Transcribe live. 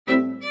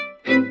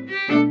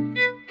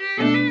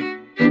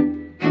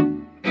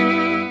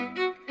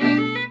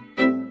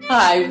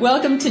Hi,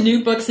 welcome to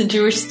New Books in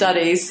Jewish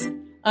Studies.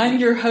 I'm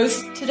your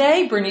host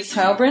today, Bernice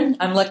Heilbrunn.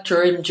 I'm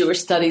lecturer in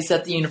Jewish Studies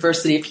at the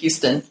University of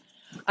Houston.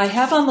 I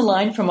have on the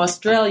line from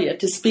Australia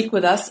to speak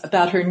with us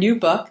about her new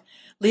book,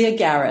 Leah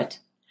Garrett.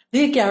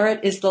 Leah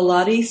Garrett is the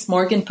Lottie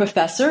Smorgon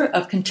Professor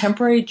of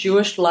Contemporary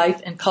Jewish Life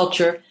and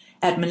Culture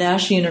at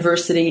Monash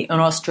University in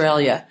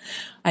Australia.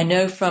 I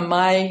know from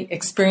my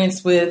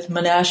experience with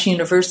Monash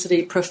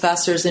University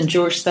professors in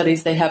Jewish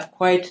Studies, they have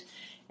quite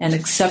an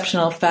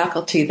exceptional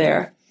faculty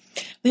there.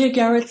 Leah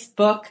Garrett's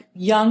book,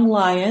 Young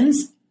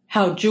Lions,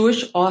 How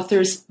Jewish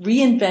Authors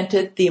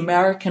Reinvented the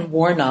American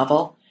War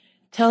Novel,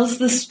 tells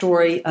the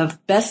story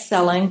of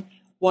best-selling,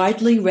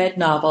 widely read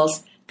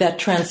novels that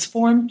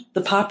transformed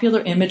the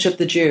popular image of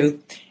the Jew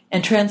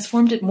and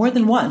transformed it more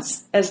than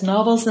once, as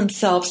novels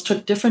themselves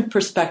took different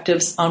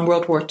perspectives on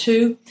World War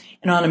II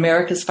and on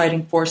America's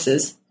fighting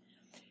forces.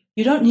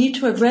 You don't need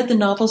to have read the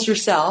novels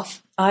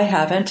yourself, I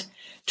haven't,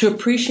 to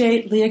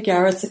appreciate Leah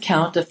Garrett's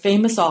account of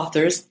famous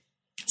authors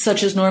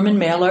such as Norman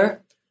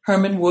Mailer,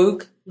 Herman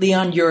Wouk,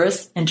 Leon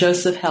Uris, and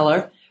Joseph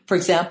Heller, for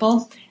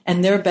example,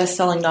 and their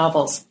best-selling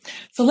novels.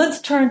 So let's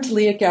turn to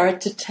Leah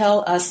Garrett to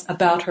tell us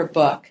about her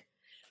book.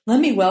 Let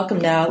me welcome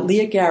now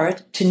Leah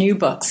Garrett to New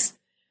Books.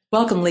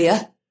 Welcome,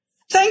 Leah.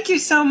 Thank you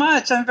so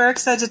much. I'm very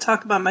excited to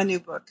talk about my new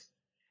book.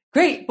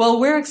 Great. Well,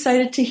 we're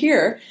excited to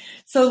hear.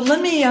 So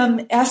let me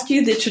ask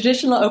you the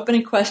traditional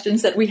opening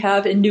questions that we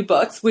have in New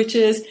Books, which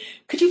is,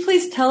 could you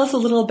please tell us a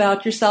little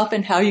about yourself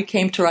and how you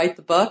came to write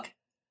the book?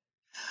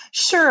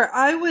 Sure.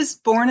 I was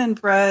born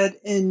and bred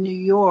in New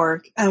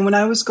York, and when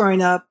I was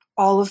growing up,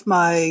 all of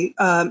my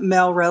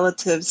male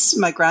relatives,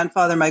 my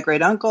grandfather, my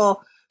great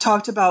uncle,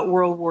 talked about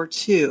World War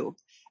II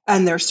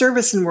and their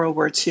service in World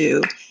War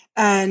II.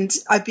 And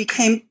I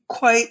became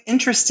quite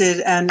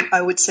interested and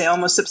I would say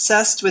almost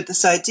obsessed with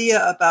this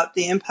idea about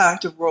the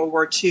impact of World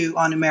War II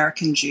on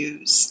American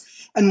Jews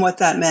and what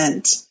that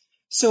meant.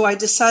 So I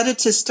decided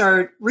to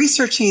start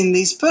researching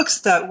these books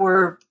that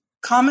were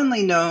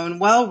commonly known,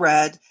 well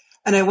read,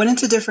 and I went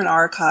into different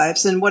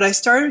archives. And what I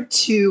started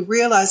to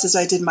realize as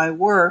I did my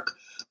work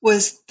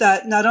was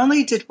that not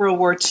only did World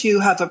War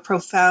II have a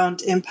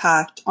profound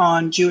impact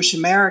on Jewish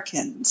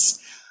Americans,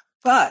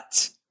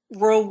 but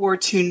World War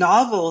II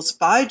novels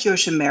by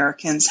Jewish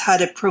Americans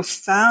had a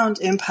profound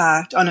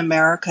impact on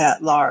America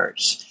at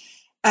large.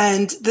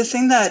 And the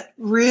thing that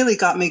really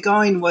got me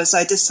going was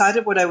I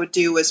decided what I would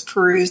do was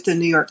peruse the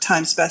New York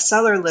Times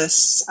bestseller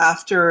lists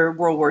after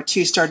World War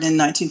II started in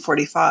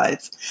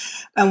 1945.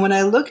 And when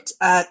I looked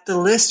at the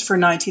list for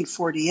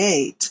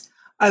 1948,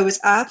 I was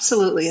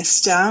absolutely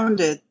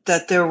astounded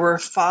that there were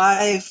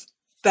 5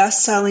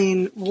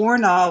 best-selling war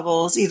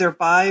novels, either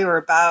by or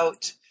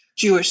about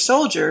Jewish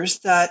soldiers,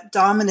 that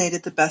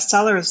dominated the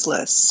bestsellers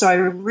list. So I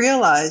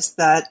realized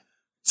that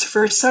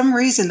for some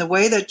reason, the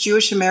way that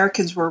Jewish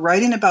Americans were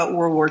writing about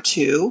World War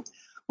II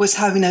was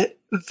having a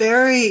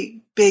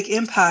very big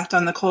impact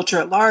on the culture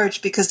at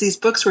large because these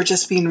books were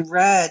just being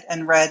read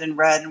and read and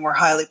read and were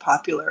highly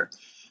popular.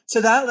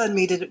 So that led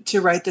me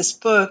to write this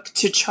book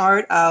to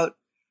chart out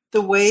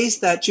the ways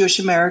that Jewish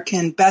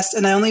American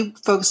and I only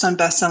focused on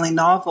best-selling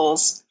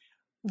novels,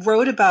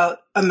 wrote about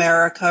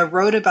America,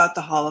 wrote about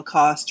the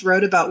Holocaust,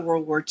 wrote about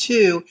World War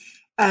II,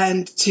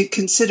 and to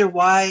consider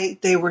why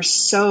they were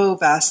so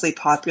vastly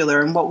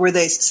popular and what were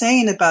they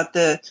saying about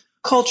the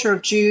culture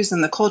of Jews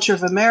and the culture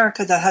of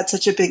America that had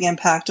such a big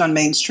impact on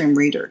mainstream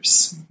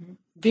readers.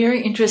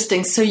 Very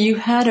interesting. So you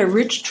had a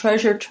rich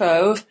treasure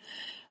trove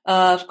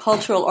of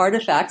cultural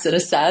artifacts, in a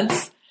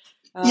sense.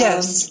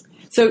 Yes.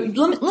 So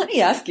let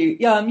me ask you,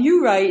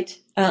 you write,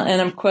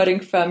 and I'm quoting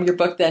from your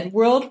book then,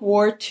 World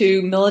War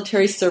II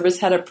military service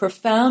had a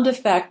profound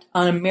effect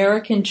on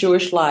American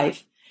Jewish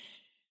life.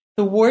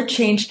 The war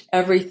changed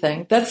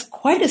everything. That's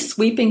quite a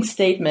sweeping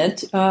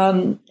statement.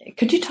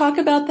 Could you talk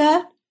about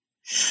that?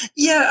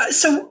 Yeah.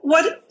 So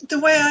the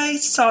way I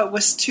saw it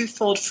was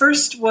twofold.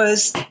 First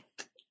was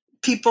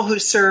people who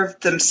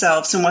served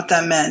themselves and what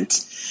that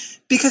meant.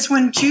 Because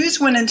when Jews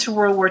went into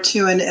World War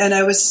II, and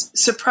I was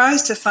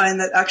surprised to find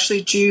that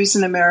actually Jews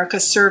in America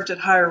served at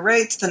higher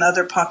rates than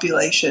other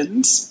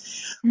populations.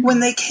 Mm-hmm. When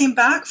they came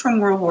back from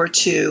World War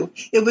II,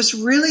 it was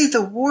really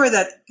the war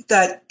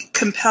that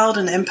compelled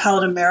and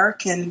impelled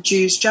American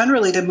Jews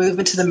generally to move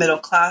into the middle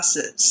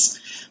classes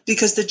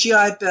because the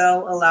GI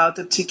Bill allowed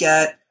them to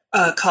get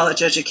a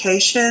college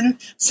education.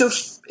 So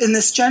in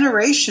this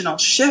generational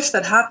shift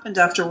that happened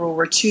after World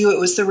War II, it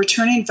was the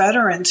returning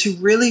veterans who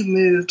really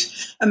moved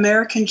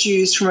American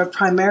Jews from a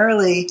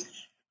primarily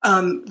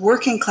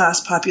working class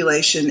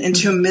population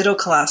into a middle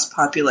class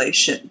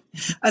population.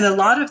 And a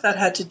lot of that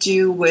had to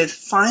do with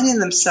finding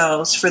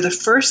themselves for the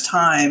first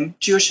time,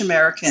 Jewish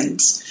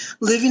Americans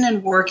living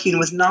and working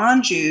with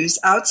non-Jews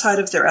outside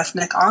of their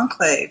ethnic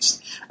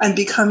enclaves and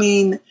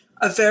becoming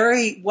a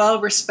very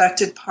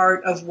well-respected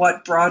part of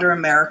what broader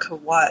America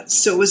was.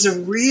 So it was a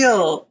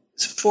real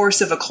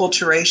force of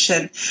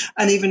acculturation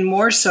and even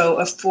more so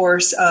a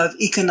force of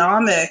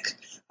economic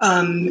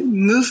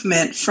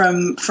movement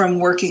from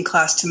working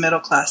class to middle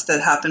class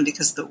that happened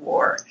because of the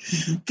war.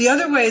 Mm-hmm. The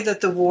other way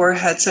that the war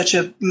had such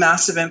a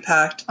massive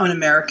impact on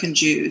American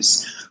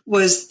Jews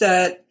was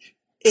that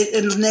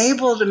it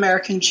enabled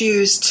American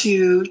Jews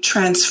to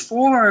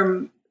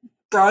transform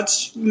broad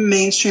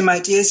mainstream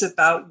ideas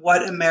about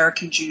what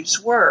American Jews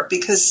were,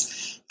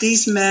 because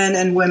these men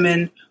and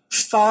women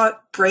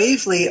fought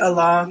bravely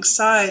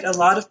alongside a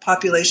lot of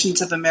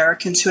populations of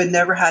Americans who had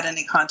never had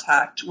any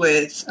contact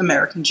with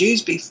American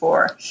Jews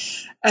before.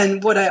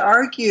 And what I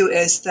argue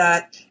is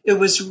that it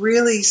was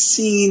really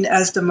seen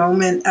as the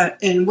moment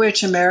in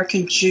which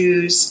American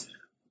Jews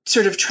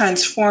sort of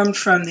transformed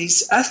from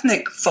these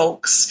ethnic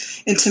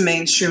folks into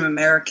mainstream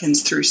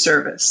Americans through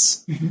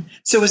service. Mm-hmm.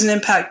 So it was an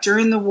impact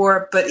during the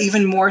war, but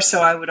even more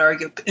so, I would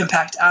argue,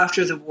 impact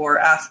after the war,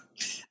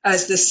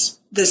 as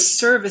this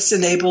service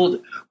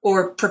enabled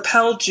or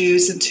propelled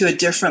Jews into a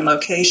different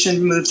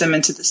location, moved them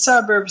into the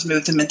suburbs,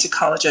 moved them into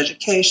college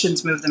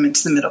educations, moved them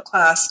into the middle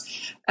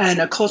class, and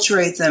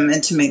acculturate them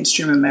into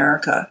mainstream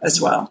America as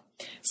well.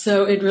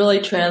 So it really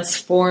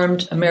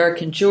transformed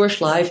American Jewish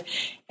life.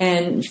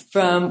 And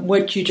from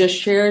what you just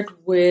shared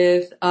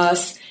with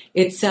us,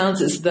 it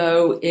sounds as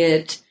though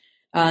it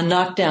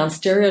knocked down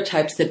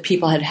stereotypes that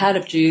people had had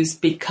of Jews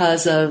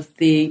because of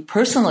the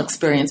personal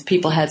experience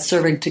people had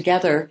serving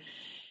together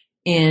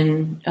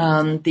in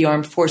the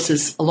armed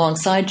forces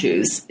alongside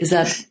Jews. Is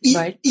that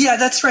right? Yeah,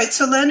 that's right.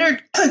 So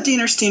Leonard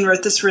Dinerstein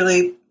wrote this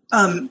really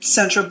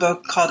central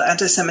book called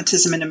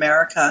Anti-Semitism in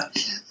America.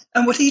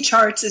 And what he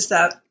charts is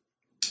that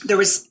there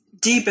was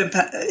deep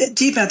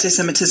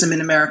anti-Semitism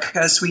in America,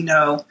 as we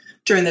know,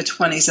 during the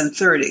 20s and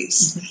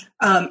 30s,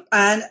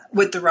 and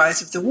with the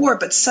rise of the war.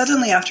 But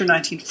suddenly, after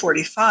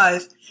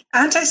 1945,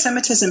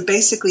 anti-Semitism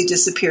basically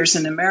disappears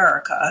in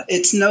America.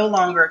 It's no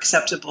longer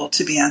acceptable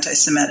to be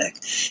anti-Semitic.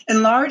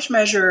 In large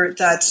measure,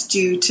 that's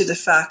due to the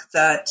fact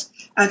that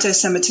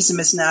anti-Semitism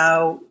is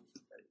now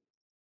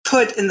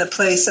put in the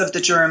place of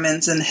the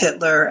Germans and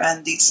Hitler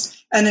and these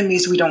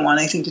enemies we don't want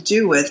anything to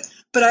do with.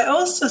 But I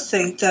also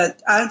think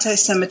that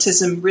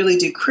anti-Semitism really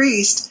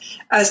decreased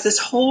as this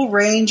whole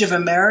range of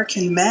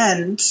American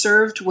men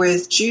served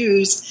with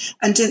Jews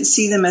and didn't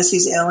see them as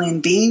these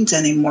alien beings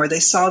anymore. They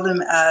saw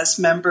them as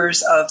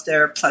members of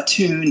their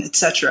platoon,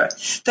 etc.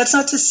 That's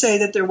not to say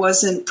that there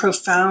wasn't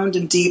profound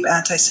and deep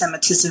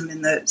anti-Semitism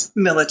in the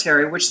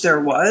military, which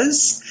there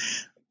was,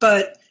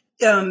 but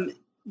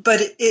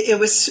it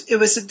was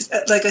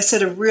like I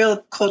said, a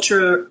real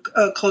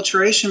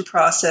acculturation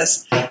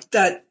process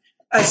that,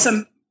 as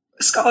some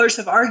scholars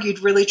have argued,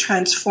 really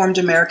transformed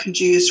American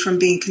Jews from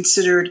being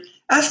considered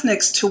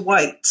ethnics to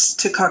whites,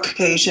 to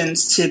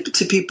Caucasians,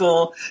 to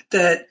people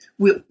that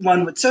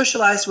one would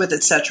socialize with,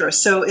 etc.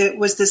 So it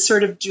was this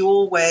sort of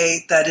dual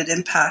way that it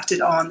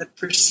impacted on the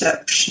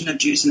perception of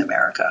Jews in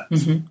America.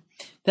 Mm-hmm.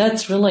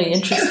 That's really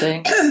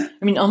interesting. I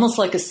mean, almost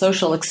like a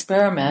social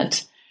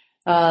experiment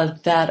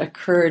that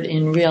occurred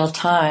in real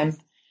time.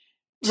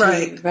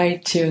 That's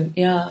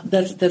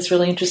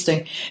really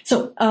interesting.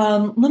 So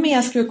let me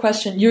ask you a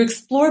question. You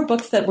explore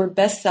books that were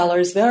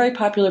bestsellers, very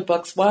popular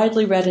books,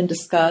 widely read and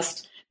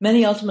discussed,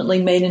 many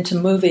ultimately made into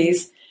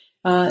movies,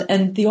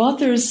 and the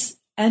authors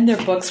and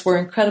their books were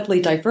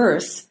incredibly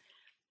diverse,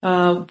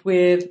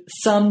 with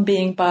some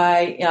being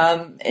by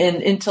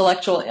an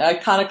intellectual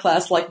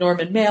iconoclast like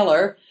Norman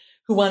Mailer,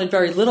 who wanted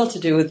very little to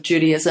do with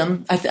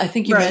Judaism. I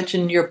think you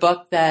mentioned in your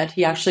book that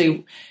he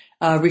actually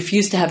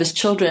refused to have his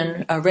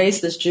children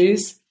raised as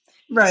Jews.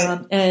 Right.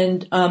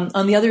 And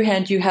on the other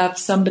hand, you have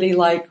somebody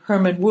like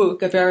Herman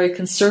Wouk, a very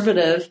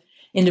conservative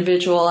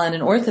individual and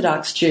an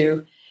Orthodox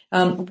Jew.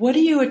 What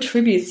do you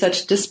attribute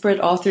such disparate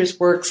authors'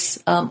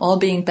 works all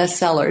being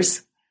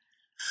bestsellers?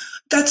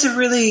 That's a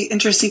really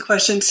interesting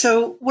question.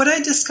 So what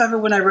I discovered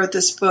when I wrote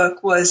this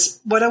book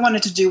was what I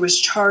wanted to do was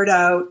chart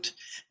out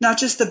not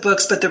just the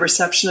books, but the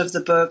reception of the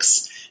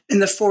books in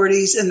the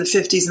 40s, in the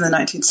 50s, and the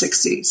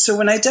 1960s. So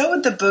when I dealt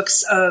with the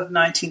books of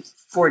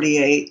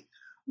 1948,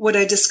 what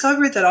I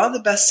discovered that all the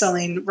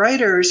best-selling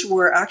writers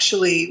were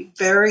actually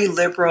very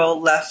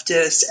liberal,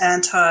 leftist,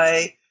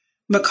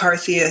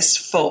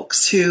 anti-McCarthyist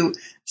folks who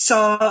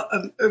saw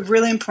a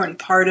really important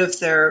part of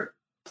their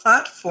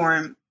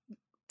platform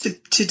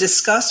to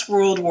discuss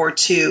World War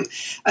II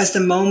as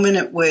the moment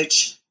at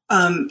which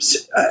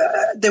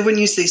they wouldn't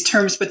use these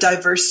terms, but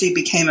diversity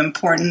became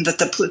important, that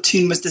the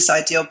platoon was this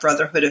ideal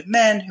brotherhood of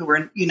men who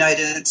were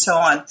united and so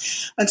on.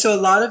 And so a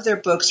lot of their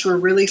books were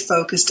really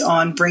focused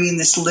on bringing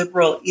this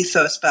liberal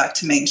ethos back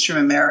to mainstream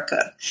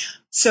America.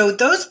 So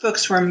those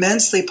books were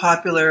immensely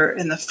popular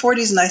in the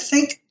 40s, and I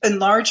think in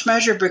large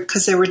measure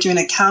because they were doing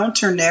a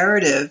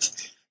counter-narrative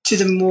to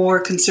the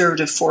more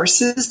conservative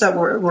forces that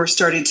were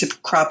starting to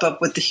crop up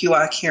with the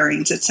HUAC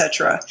hearings, et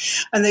cetera.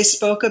 And they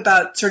spoke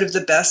about sort of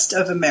the best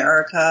of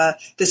America,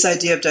 this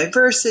idea of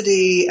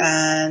diversity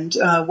and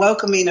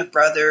welcoming of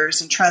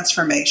brothers and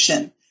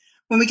transformation.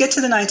 When we get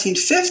to the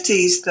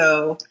 1950s,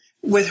 though,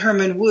 with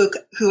Herman Wouk,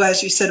 who,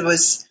 as you said,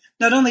 was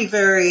not only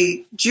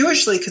very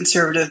Jewishly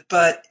conservative,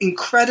 but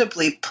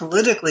incredibly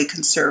politically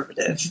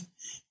conservative,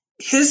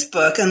 his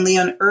book and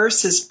Leon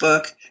Urs's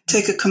book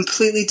take a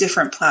completely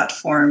different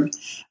platform.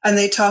 And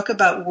they talk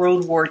about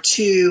World War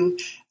II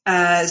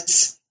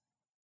as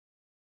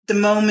the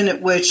moment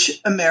at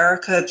which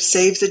America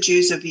saved the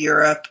Jews of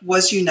Europe,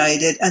 was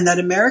united, and that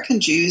American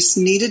Jews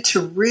needed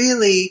to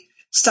really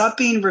stop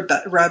being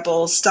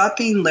rebels, stop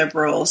being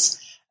liberals,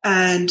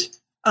 and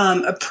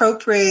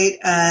appropriate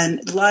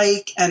and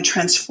like and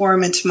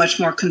transform into much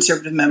more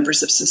conservative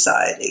members of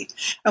society.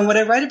 And what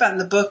I write about in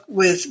the book,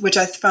 which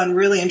I found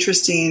really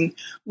interesting,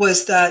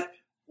 was that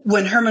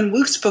when Herman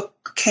Wouk's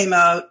book came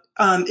out,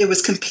 it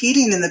was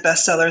competing in the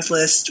bestsellers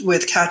list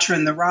with Catcher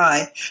in the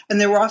Rye,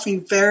 and they were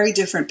offering very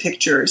different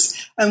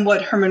pictures. And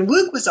what Herman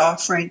Wouk was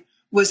offering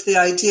was the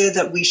idea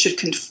that we should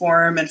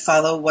conform and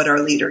follow what our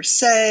leaders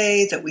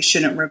say, that we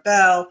shouldn't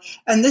rebel.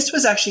 And this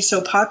was actually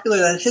so popular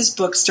that his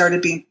book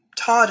started being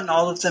taught in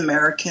all of the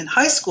American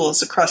high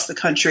schools across the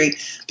country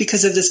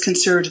because of this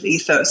conservative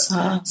ethos.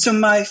 So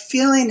my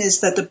feeling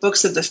is that the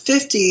books of the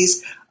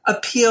 50s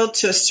appealed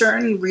to a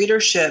certain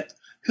readership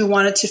who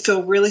wanted to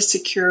feel really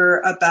secure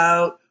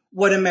about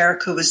what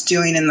America was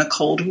doing in the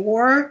Cold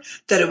War,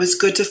 that it was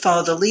good to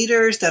follow the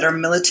leaders, that our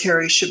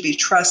military should be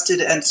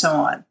trusted, and so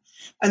on.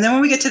 And then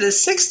when we get to the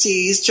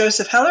 60s,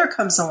 Joseph Heller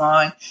comes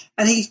along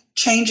and he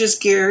changes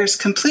gears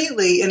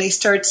completely and he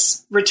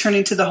starts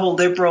returning to the whole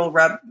liberal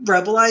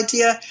rebel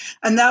idea.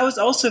 And that was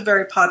also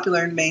very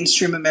popular in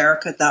mainstream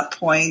America at that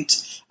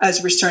point,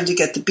 as we're starting to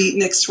get the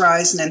beatniks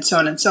rising and so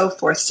on and so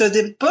forth. So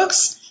the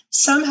books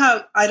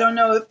somehow, I don't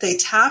know if they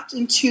tapped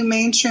into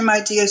mainstream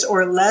ideas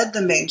or led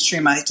the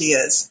mainstream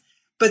ideas,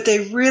 but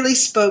they really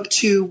spoke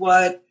to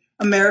what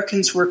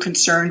Americans were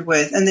concerned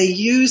with. And they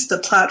used the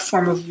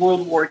platform of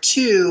World War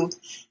II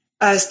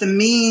as the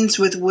means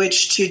with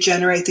which to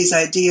generate these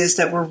ideas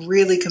that were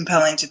really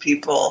compelling to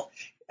people.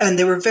 And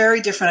they were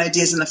very different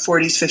ideas in the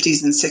 40s,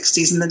 50s, and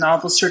 60s. And the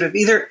novels sort of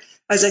either,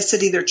 as I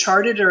said, either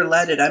charted or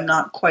led it. I'm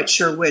not quite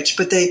sure which,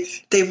 but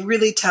they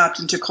really tapped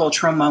into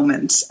cultural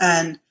moments.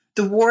 And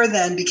the war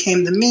then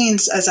became the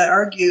means, as I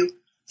argue,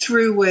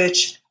 through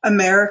which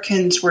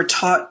Americans were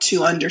taught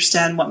to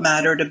understand what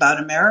mattered about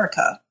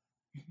America.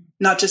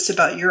 Not just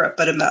about Europe,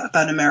 but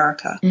about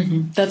America.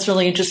 Mm-hmm. That's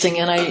really interesting.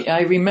 And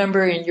I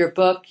remember in your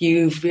book,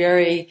 you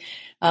very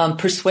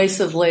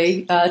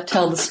persuasively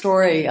tell the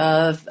story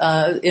of,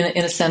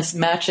 in a sense,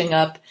 matching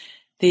up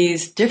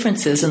these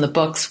differences in the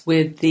books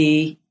with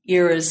the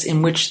eras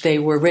in which they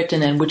were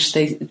written and which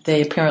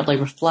they apparently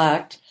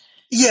reflect.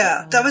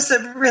 Yeah, that was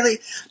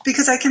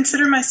because I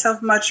consider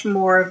myself much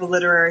more of a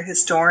literary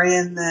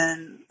historian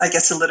than, I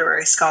guess, a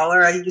literary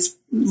scholar. I use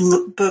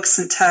books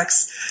and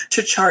texts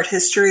to chart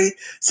history.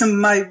 So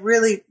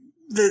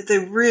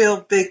the real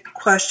big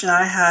question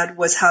I had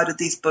was, how did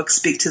these books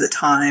speak to the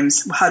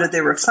times? How did they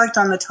reflect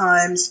on the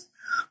times?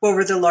 What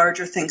were the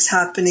larger things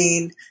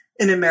happening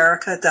in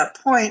America at that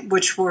point,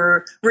 which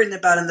were written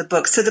about in the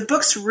book? So the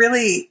books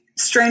really,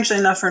 strangely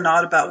enough, are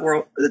not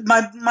about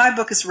my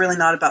book is really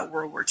not about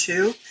World War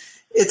II.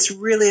 It's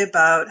really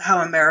about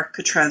how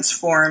America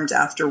transformed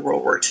after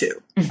World War II,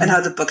 mm-hmm. and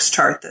how the books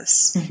chart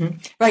this. Mm-hmm.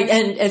 Right,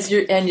 and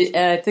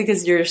I think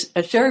as you're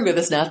sharing with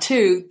us now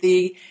too,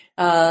 the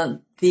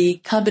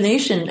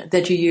combination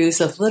that you use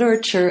of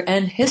literature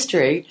and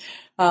history,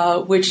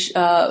 which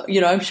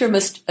I'm sure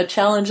must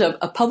challenge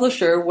a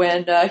publisher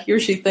when he or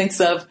she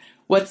thinks of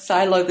what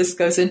silo this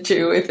goes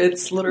into, if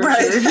it's literature,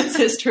 right. If it's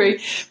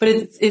history. But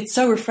it's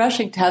so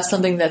refreshing to have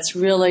something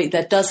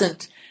that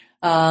doesn't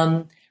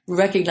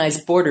recognize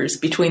borders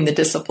between the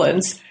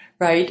disciplines,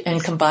 right,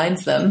 and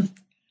combines them.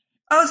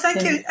 Oh,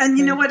 thank you. And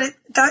you know what?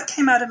 That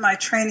came out of my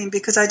training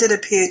because I did a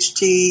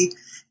PhD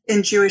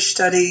in Jewish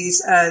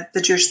studies at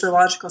the Jewish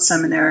Theological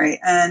Seminary.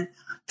 And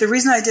the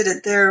reason I did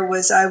it there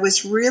was I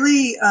was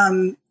really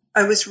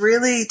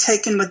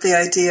taken with the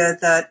idea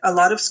that a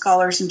lot of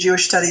scholars in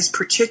Jewish studies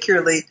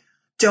particularly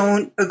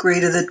don't agree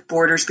to the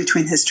borders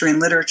between history and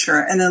literature.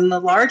 And in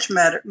a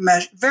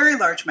very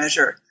large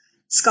measure,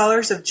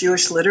 scholars of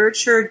Jewish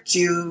literature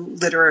do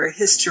literary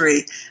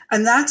history.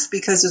 And that's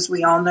because, as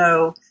we all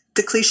know,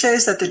 the cliche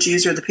is that the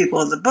Jews are the people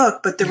of the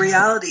book, but the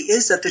reality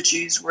is that the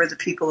Jews were the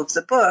people of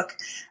the book.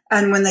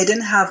 And when they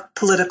didn't have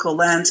political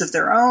lands of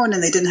their own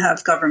and they didn't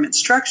have government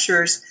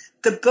structures,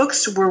 the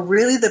books were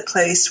really the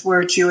place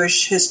where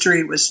Jewish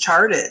history was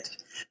charted.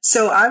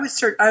 So I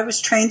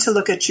was trained to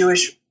look at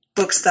Jewish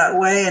books that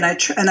way, and I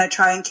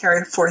try and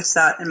carry forth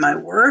that in my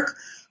work,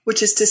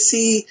 which is to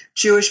see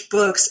Jewish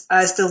books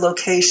as the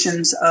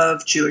locations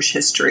of Jewish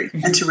history,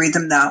 mm-hmm. and to read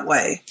them that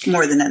way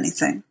more than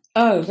anything.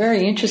 Oh,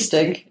 very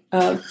interesting.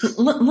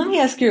 Let me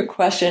ask you a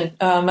question,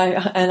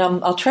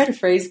 I'll try to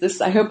phrase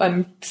this. I hope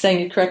I'm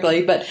saying it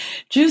correctly, but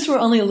Jews were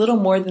only a little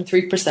more than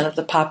 3% of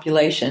the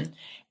population,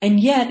 and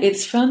yet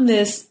it's from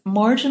this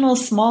marginal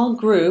small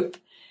group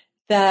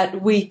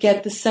that we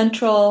get the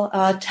central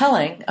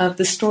telling of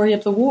the story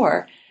of the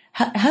war.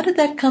 How did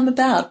that come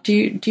about?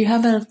 Do you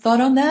have a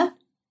thought on that?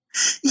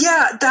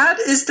 Yeah, that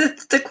is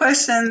the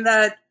question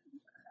that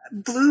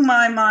blew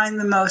my mind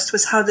the most,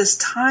 was how this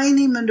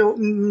tiny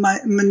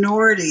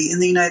minority in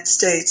the United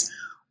States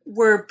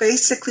were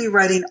basically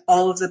writing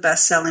all of the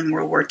best-selling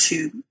World War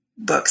II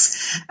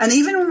books. And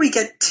even when we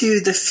get to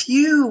the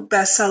few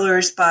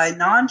bestsellers by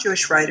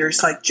non-Jewish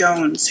writers like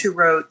Jones, who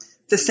wrote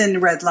The Thin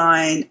Red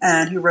Line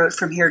and who wrote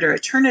From Here to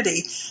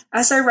Eternity,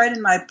 as I write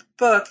in my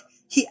book,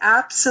 he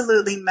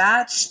absolutely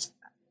matched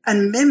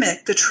and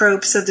mimicked the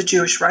tropes of the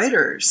Jewish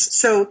writers.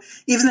 So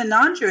even the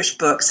non-Jewish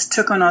books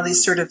took on all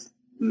these sort of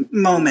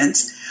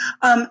moments.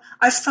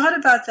 I've thought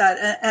about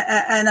that,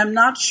 and I'm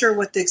not sure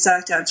what the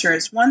exact answer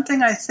is. One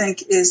thing I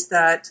think is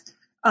that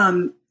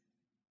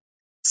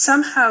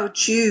somehow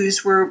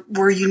Jews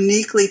were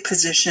uniquely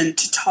positioned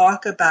to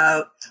talk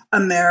about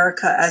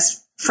America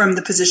as from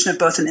the position of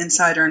both an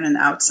insider and an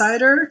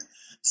outsider.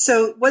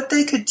 So what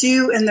they could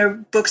do in their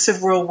books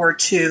of World War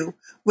II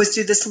was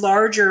do this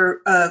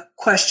larger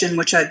question,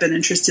 which I've been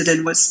interested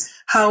in, was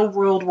how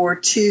World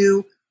War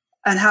II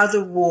and how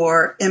the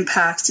war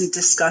impacts and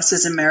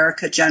discusses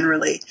America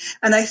generally.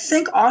 And I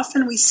think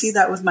often we see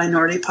that with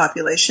minority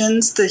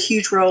populations, the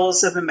huge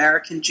roles of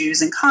American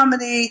Jews in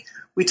comedy.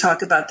 We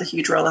talk about the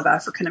huge role of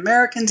African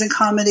Americans in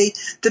comedy,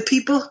 the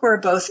people who are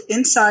both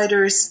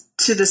insiders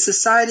to the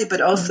society,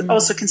 but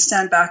also can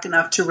stand back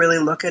enough to really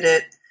look at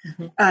it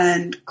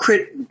and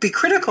be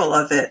critical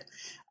of it.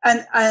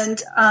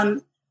 And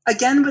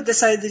again, with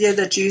this idea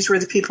that Jews were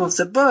the people of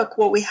the book,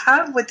 what we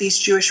have with these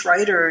Jewish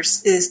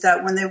writers is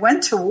that when they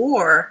went to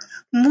war,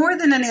 more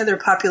than any other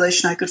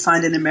population I could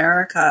find in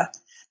America,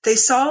 they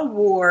saw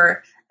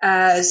war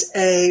as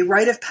a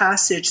rite of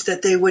passage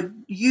that they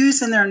would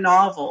use in their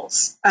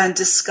novels and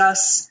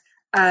discuss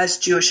as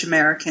Jewish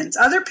Americans.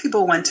 Other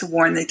people went to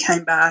war and they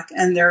came back,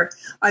 and their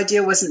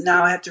idea wasn't,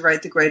 now I have to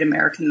write the great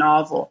American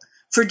novel.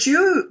 For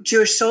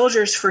Jewish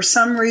soldiers, for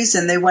some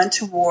reason, they went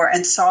to war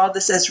and saw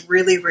this as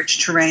really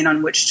rich terrain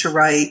on which to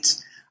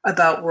write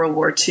about World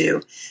War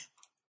II.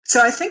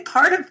 So I think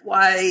part of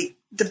why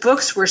the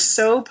books were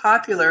so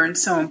popular and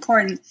so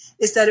important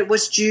is that it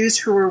was Jews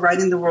who were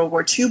writing the World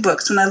War II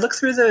books. When I look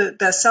through the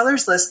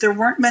bestsellers list, there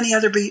weren't many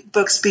other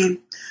books being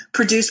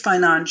produced by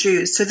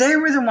non-Jews. So they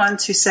were the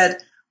ones who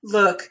said,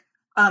 look,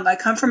 I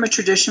come from a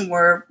tradition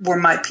where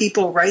my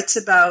people writes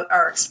about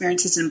our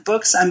experiences in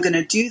books. I'm going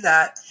to do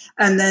that.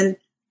 And then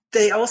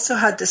they also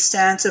had the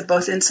stance of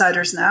both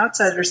insiders and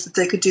outsiders that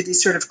they could do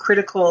these sort of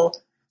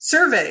critical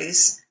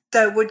surveys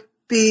that would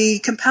be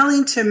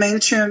compelling to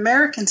mainstream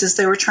Americans as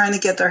they were trying to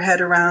get their head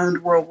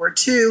around World War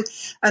II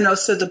and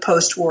also the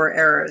post-war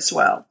era as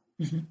well.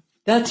 Mm-hmm.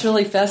 That's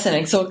really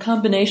fascinating. So a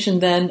combination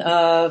then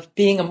of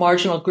being a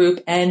marginal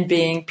group and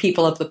being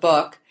people of the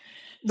book.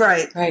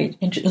 Right. Right.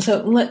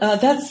 So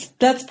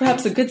that's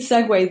perhaps a good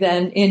segue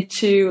then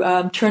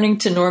into turning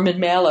to Norman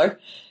Mailer,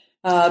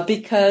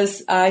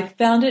 because I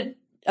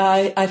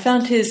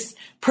found his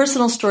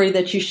personal story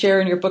that you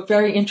share in your book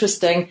very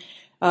interesting,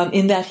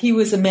 in that he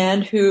was a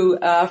man who,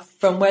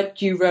 from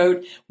what you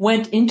wrote,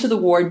 went into the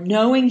war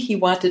knowing he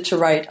wanted to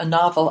write a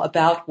novel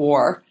about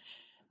war.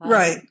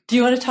 Right. Do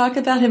you want to talk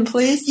about him,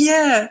 please?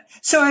 Yeah.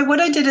 So what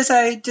I did is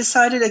I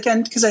decided,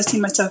 again, because I see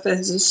myself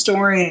as a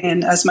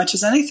historian as much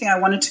as anything, I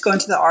wanted to go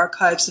into the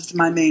archives of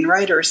my main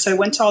writers. So I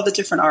went to all the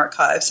different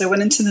archives. I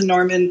went into the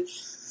Norman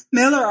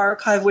Mailer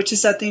archive, which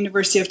is at the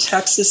University of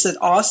Texas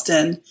at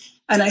Austin.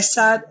 And I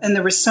sat, and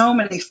there were so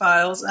many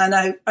files, and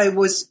I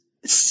was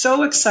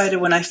so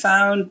excited when I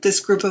found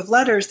this group of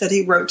letters that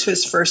he wrote to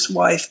his first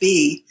wife,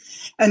 Bee,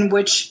 in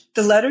which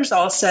the letters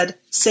all said,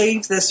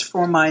 "Save this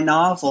for my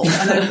novel."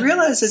 And I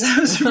realized as I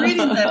was reading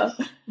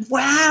that,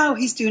 wow,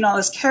 he's doing all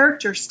his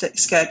character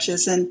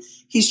sketches, and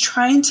he's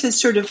trying to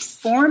sort of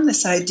form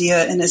this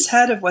idea in his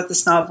head of what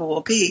this novel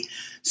will be.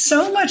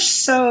 So much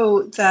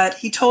so that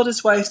he told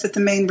his wife that the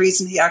main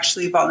reason he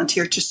actually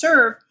volunteered to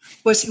serve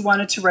was he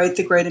wanted to write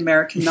the great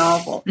American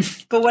novel.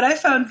 But what I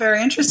found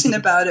very interesting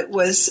about it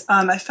was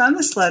I found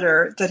this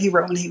letter that he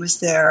wrote when he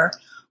was there,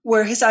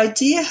 where his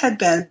idea had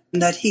been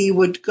that he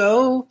would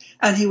go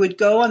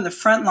on the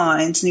front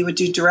lines and he would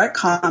do direct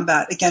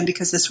combat, again,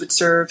 because this would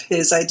serve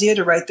his idea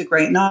to write the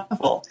great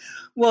novel.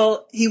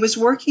 Well, he was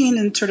working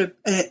in sort of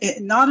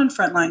not in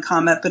frontline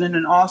combat, but in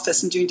an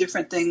office and doing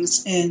different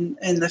things in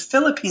the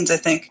Philippines, I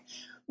think,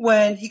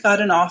 when he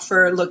got an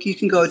offer, look, you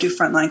can go do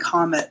frontline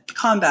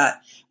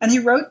combat. And he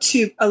wrote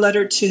a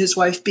letter to his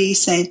wife, Bee,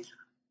 saying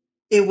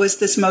it was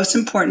this most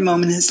important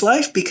moment in his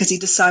life because he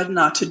decided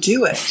not to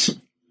do it.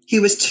 He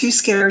was too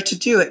scared to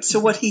do it. So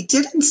what he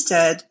did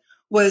instead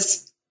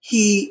was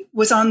he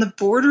was on the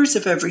borders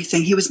of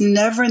everything. He was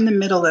never in the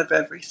middle of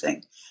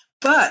everything.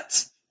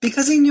 But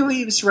because he knew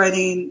he was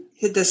writing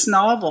this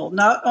novel,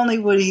 not only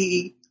would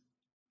he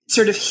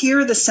sort of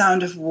hear the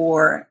sound of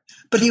war,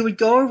 but he would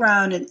go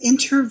around and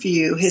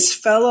interview his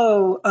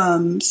fellow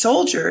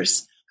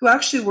soldiers who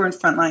actually were in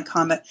frontline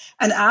combat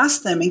and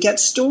ask them and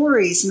get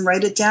stories and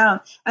write it down.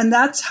 And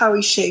that's how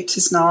he shaped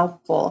his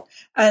novel.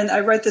 And I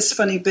write this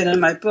funny bit in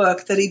my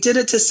book that he did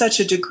it to such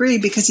a degree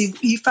because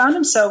he found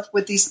himself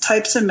with these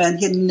types of men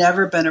he had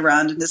never been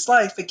around in his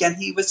life. Again,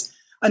 he was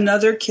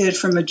another kid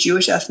from a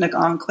Jewish ethnic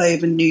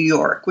enclave in New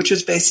York, which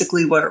was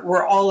basically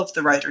where all of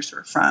the writers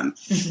were from.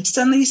 Mm-hmm.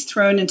 Suddenly he's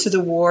thrown into the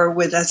war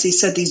with, as he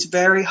said, these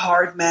very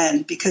hard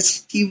men,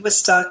 because he was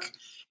stuck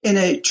in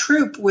a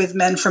troop with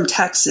men from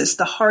Texas,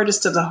 the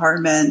hardest of the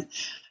hard men.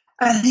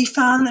 And he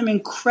found them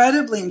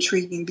incredibly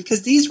intriguing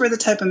because these were the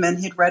type of men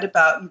he had read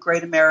about in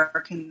great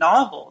American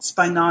novels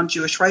by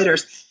non-Jewish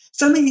writers.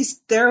 Suddenly he's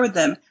there with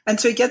them. And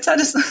so he gets out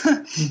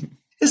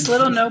his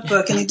little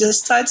notebook and he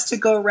decides to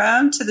go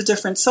around to the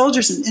different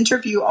soldiers and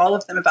interview all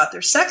of them about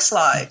their sex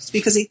lives,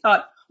 because he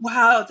thought,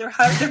 wow, they're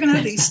going to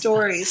have these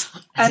stories.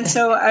 And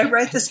so I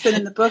write this bit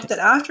in the book that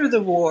after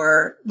the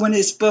war, when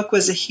his book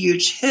was a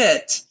huge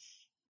hit,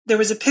 there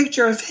was a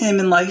picture of him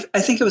in Life.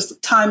 I think it was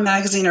Time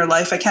magazine or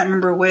Life. I can't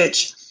remember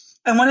which.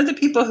 And one of the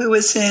people who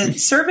was in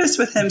service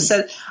with him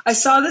said, I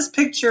saw this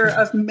picture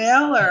of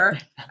Mailer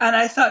and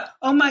I thought,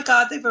 oh my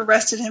God, they've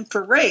arrested him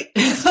for rape.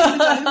 He was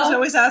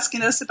always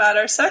asking us about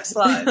our sex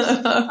lives.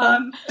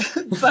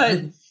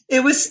 But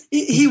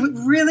he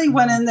really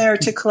went in there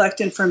to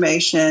collect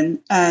information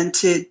and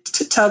to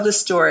tell the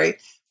story.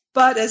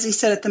 But as he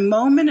said, at the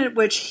moment at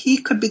which he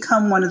could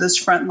become one of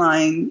those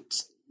frontline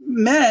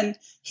men,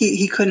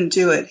 he couldn't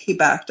do it. He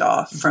backed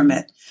off from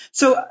it.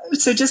 So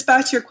just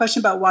back to your question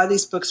about why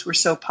these books were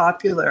so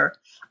popular,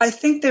 I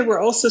think they were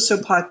also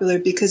so popular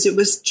because it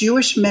was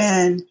Jewish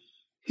men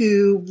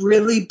who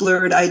really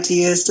blurred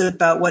ideas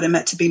about what it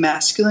meant to be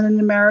masculine in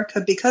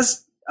America.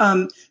 Because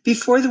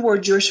before the war,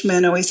 Jewish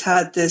men always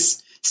had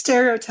this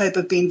stereotype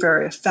of being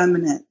very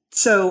effeminate.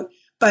 So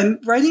by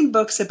writing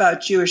books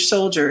about Jewish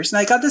soldiers, and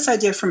I got this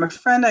idea from a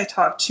friend I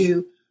talked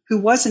to who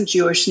wasn't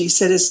Jewish, and he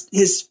said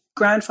his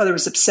grandfather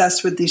was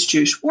obsessed with these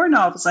Jewish war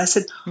novels. I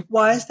said,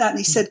 why is that? And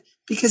he said,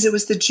 because it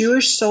was the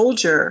Jewish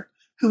soldier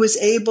who was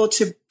able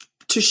to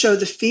show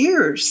the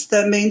fears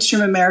that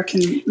mainstream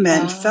American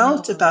men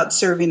felt about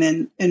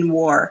serving in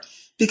war,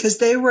 because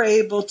they were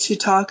able to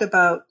talk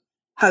about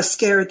how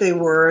scared they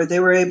were. They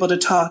were able to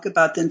talk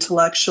about the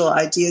intellectual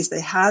ideas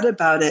they had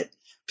about it,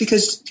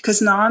 because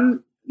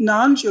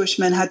non-Jewish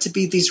men had to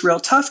be these real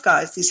tough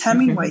guys, these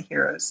Hemingway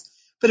heroes.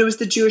 But it was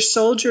the Jewish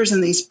soldiers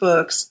in these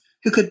books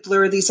who could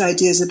blur these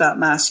ideas about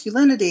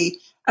masculinity.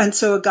 And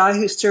so a guy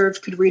who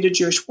served could read a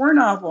Jewish war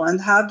novel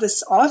and have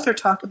this author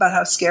talk about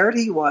how scared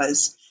he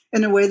was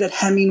in a way that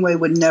Hemingway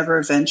would never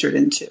have ventured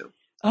into.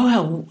 Oh,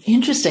 how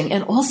interesting.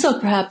 And also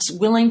perhaps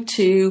willing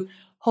to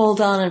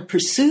hold on and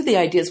pursue the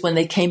ideas when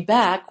they came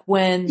back,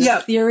 when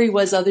the theory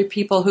was other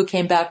people who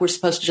came back were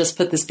supposed to just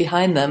put this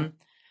behind them.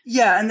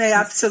 Yeah, and they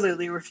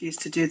absolutely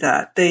refused to do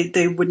that.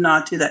 They would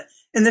not do that.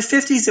 In the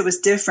 50s, it was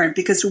different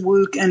because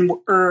Wook and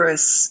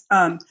Uris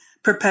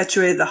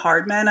perpetuated the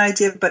hard man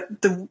idea,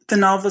 but the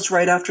novels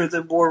right after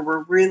the war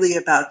were really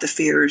about the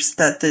fears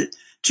that the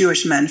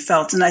Jewish men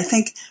felt. And I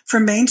think for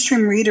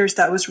mainstream readers,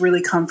 that was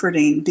really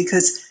comforting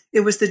because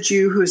it was the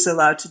Jew who was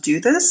allowed to do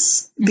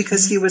this,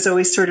 because he was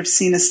always sort of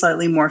seen as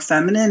slightly more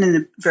feminine in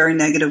a very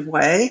negative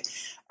way.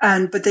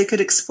 But they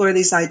could explore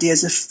these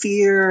ideas of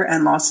fear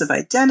and loss of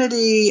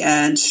identity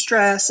and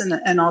stress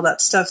and all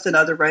that stuff that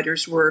other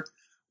writers were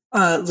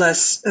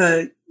less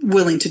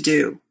willing to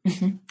do.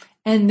 Mm-hmm.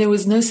 And there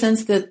was no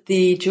sense that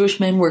the Jewish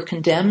men were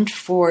condemned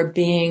for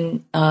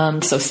being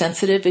so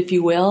sensitive, if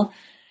you will,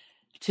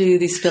 to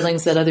these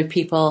feelings that other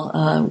people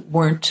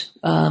were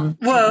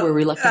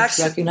reluctant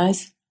to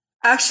recognize?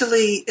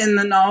 Actually, in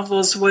the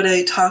novels, what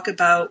I talk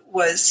about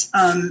was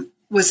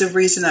a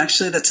reason,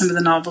 actually, that some of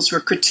the novels were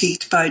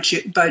critiqued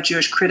by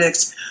Jewish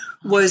critics,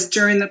 was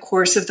during the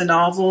course of the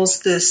novels,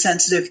 the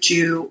sensitive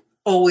Jew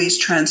always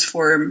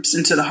transforms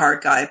into the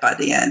hard guy by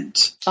the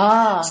end.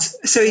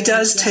 So he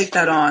does take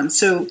that on.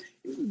 So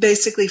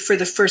basically, for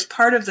the first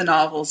part of the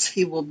novels,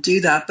 he will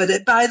do that.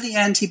 But by the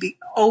end,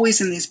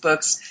 always in these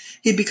books,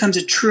 he becomes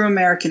a true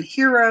American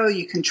hero.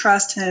 You can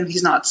trust him.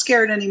 He's not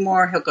scared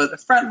anymore. He'll go to the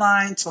front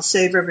lines. He'll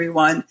save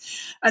everyone.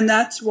 And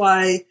that's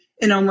why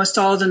in almost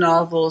all the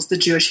novels, the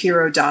Jewish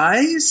hero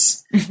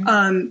dies.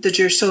 Mm-hmm. The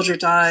Jewish soldier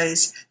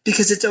dies,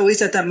 because it's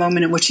always at that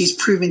moment in which he's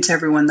proving to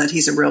everyone that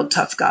he's a real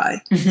tough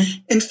guy.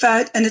 Mm-hmm. In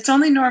fact, and it's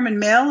only Norman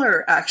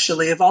Mailer,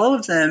 actually, of all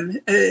of them,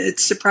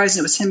 it's surprising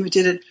it was him who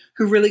did it,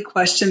 who really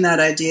questioned that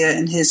idea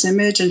in his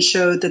image and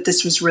showed that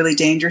this was really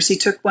dangerous. He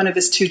took one of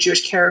his two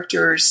Jewish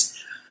characters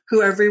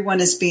who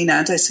everyone is being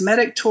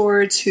anti-Semitic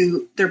towards,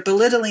 who they're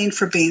belittling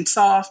for being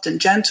soft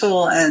and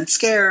gentle and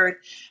scared.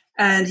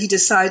 And he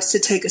decides to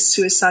take a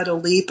suicidal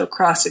leap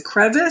across a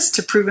crevice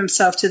to prove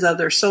himself to the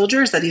other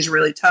soldiers that he's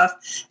really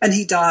tough, and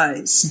he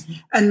dies. Mm-hmm.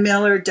 And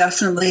Mailer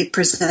definitely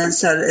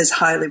presents that as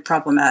highly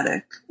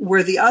problematic,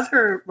 where the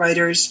other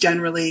writers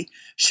generally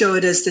show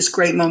it as this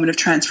great moment of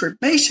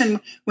transformation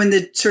when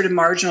the sort of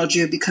marginal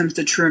Jew becomes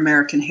the true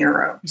American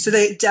hero. Mm-hmm. So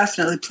they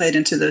definitely played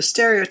into those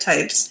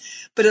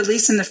stereotypes. But at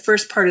least in the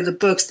first part of the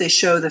books, they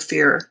show the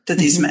fear that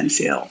these men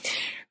feel.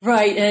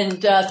 Right,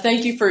 and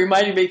thank you for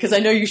reminding me, because I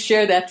know you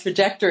share that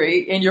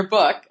trajectory in your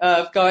book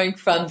of going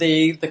from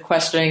the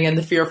questioning and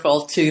the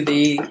fearful to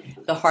the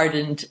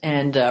hardened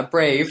and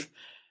brave.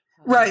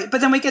 Right,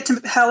 but then we get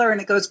to Heller,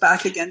 and it goes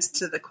back again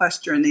to the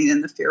questioning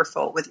and the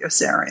fearful with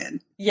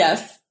Yossarian.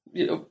 Yes,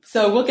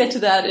 So we'll get to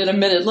that in a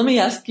minute. Let me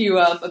ask you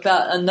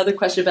about another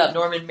question about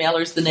Norman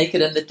Mailer's The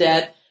Naked and the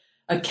Dead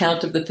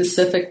account of the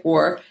Pacific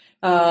War.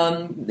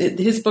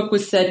 His book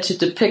was said to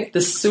depict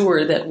the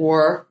sewer that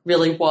war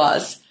really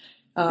was.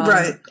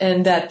 Right.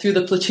 And that through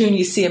the platoon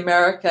you see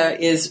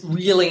America is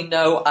really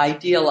no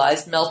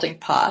idealized melting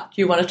pot.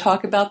 Do you want to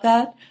talk about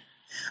that?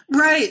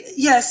 Right.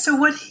 Yes. So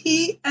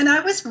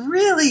I was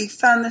really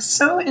found this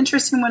so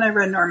interesting when I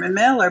read Norman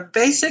Mailer.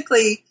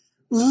 Basically,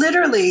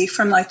 literally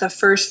from like the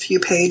first few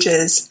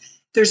pages,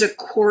 there's a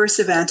chorus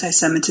of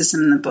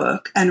anti-Semitism in the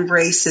book and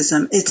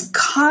racism. It's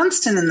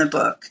constant in the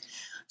book.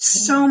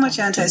 So much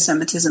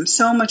anti-Semitism,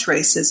 so much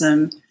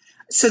racism.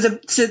 So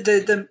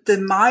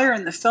the mire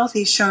and the filth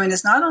he's showing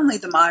is not only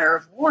the mire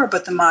of war,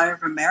 but the mire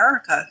of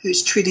America,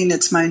 who's treating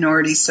its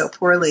minorities so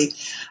poorly.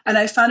 And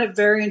I found it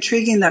very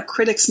intriguing that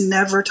critics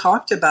never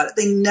talked about it.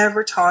 They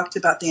never talked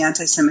about the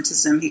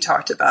anti-Semitism he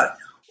talked about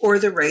or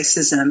the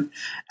racism.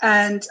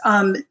 And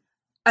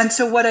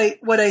so what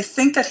I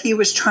think that he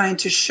was trying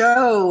to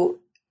show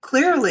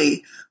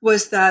clearly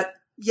was that,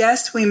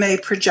 yes, we may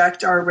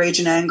project our rage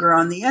and anger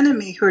on the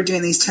enemy who are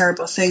doing these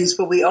terrible things,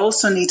 but we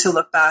also need to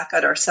look back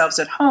at ourselves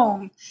at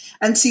home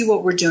and see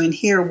what we're doing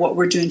here, what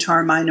we're doing to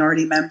our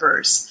minority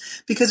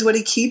members. Because what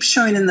he keeps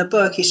showing in the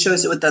book, he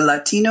shows it with the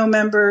Latino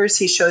members,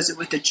 he shows it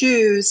with the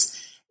Jews,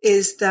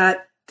 is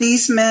that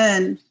these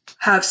men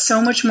have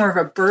so much more of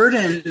a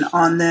burden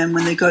on them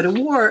when they go to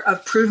war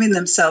of proving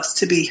themselves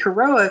to be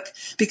heroic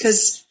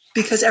because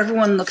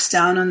everyone looks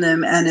down on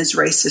them and is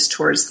racist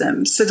towards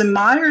them. So the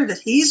mire that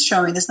he's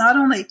showing is not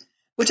only,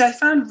 which I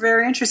found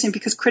very interesting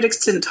because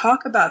critics didn't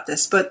talk about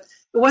this, but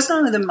it wasn't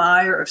only the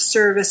mire of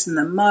service and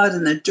the mud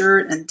and the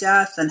dirt and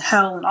death and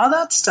hell and all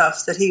that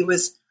stuff that he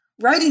was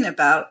writing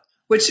about,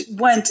 which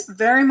went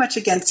very much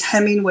against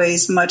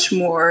Hemingway's much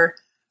more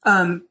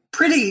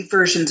pretty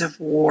versions of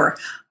war,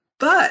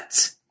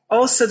 but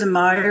also the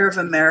mire of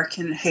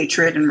American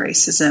hatred and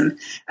racism.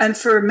 And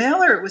for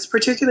Mailer, it was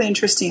particularly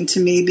interesting to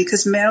me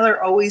because Mailer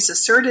always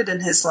asserted in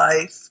his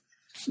life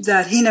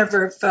that he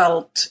never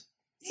felt,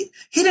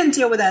 he didn't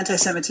deal with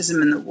anti-Semitism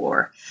in the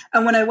war.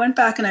 And when I went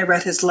back and I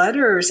read his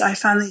letters, I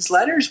found these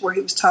letters where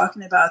he was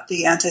talking about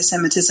the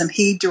anti-Semitism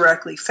he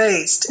directly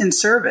faced in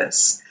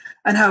service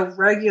and how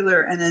regular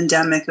and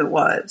endemic it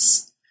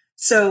was.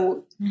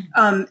 So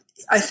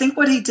I think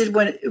what he did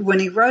when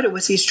he wrote it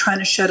was he's trying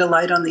to shed a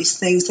light on these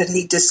things that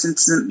he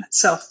distanced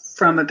himself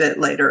from a bit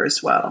later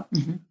as well.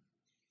 Mm-hmm.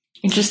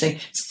 Interesting.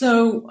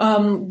 So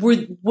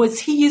was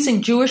he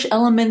using Jewish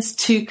elements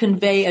to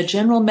convey a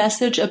general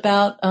message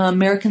about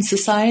American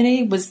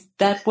society? Was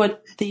that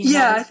what the...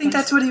 Yeah, I think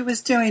that's what he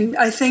was doing.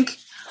 I think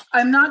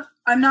I'm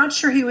not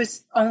sure he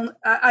was only,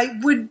 I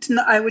would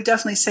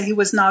definitely say he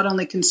was not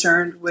only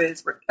concerned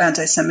with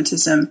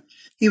anti-Semitism,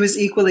 he was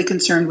equally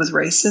concerned with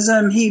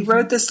racism. He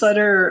wrote this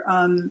letter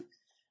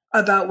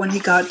about when he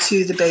got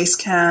to the base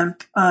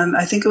camp.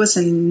 I think it was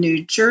in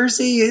New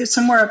Jersey,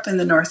 somewhere up in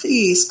the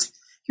Northeast.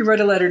 He wrote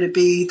a letter to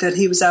B that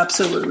he was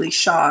absolutely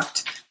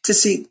shocked to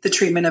see the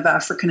treatment of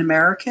African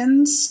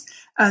Americans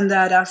and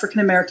that African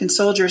American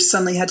soldiers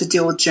suddenly had to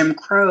deal with Jim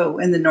Crow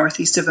in the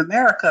Northeast of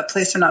America, a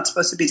place they're not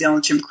supposed to be dealing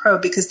with Jim Crow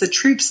because the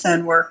troops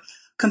then were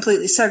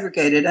completely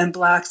segregated and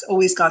blacks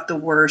always got the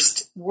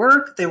worst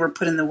work. They were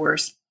put in the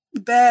worst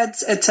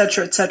beds, et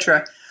cetera, et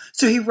cetera.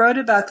 So he wrote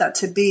about that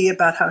to B,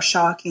 about how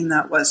shocking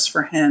that was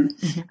for him.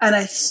 Mm-hmm. And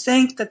I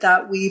think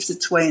that weaves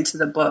its way into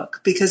the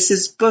book because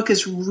his book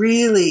is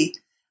really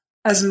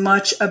as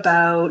much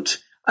about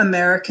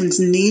Americans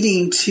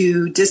needing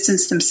to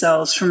distance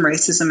themselves from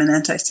racism and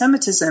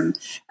anti-Semitism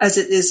as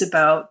it is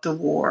about the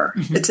war.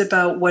 Mm-hmm. It's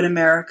about what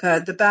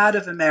America, the bad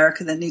of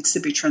America that needs to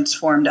be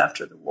transformed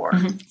after the war.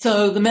 Mm-hmm.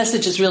 So the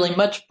message is really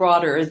much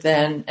broader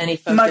than any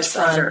focus much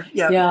broader, on.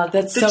 yeah. Yeah,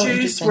 that's the so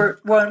Jews interesting. were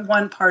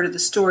one part of the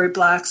story.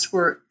 Blacks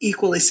were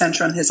equally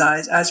central in his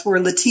eyes, as were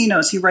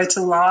Latinos. He writes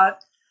a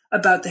lot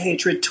about the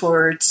hatred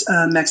towards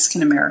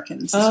Mexican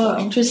Americans as well.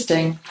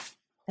 Interesting.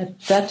 At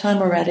that time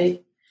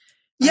already.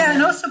 Yeah,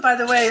 and also, by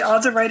the way, all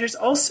the writers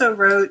also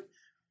wrote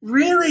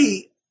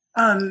really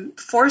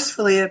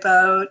forcefully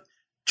about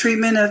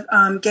treatment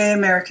of gay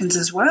Americans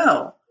as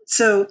well.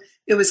 So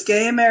it was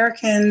gay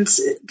Americans,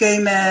 gay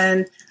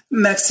men,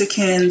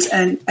 Mexicans,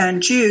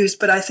 and Jews,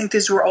 but I think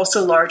these were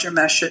also larger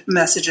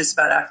messages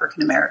about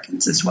African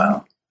Americans as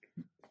well.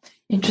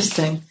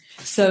 Interesting.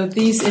 So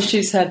these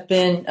issues have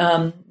been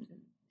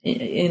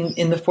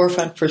in the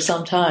forefront for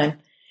some time.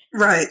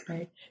 Right.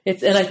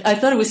 And I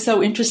thought it was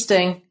so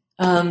interesting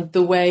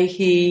the way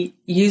he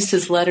used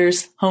his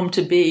letters home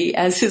to B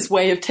as his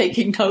way of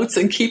taking notes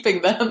and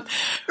keeping them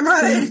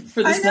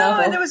for this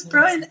novel. And it was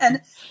brilliant.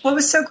 And what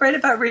was so great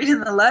about reading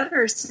the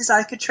letters is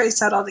I could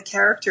trace out all the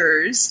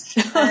characters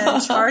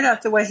and chart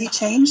out the way he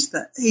changed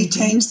them.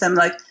 Changed them.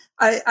 Like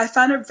I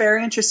found it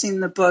very interesting in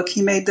the book.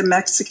 He made the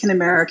Mexican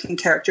American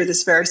character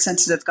this very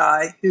sensitive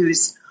guy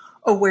who's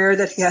aware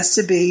that he has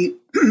to be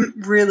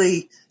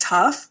really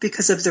tough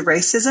because of the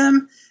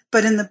racism.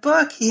 But in the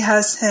book, he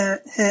has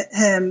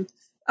him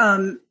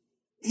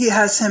he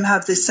has him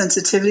have this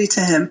sensitivity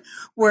to him.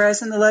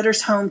 Whereas in the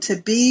letters home to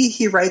B,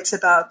 he writes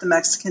about the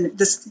Mexican,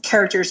 this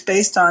character is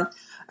based on,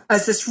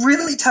 as this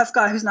really tough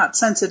guy who's not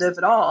sensitive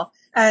at all.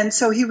 And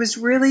so he was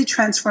really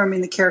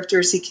transforming the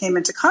characters he came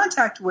into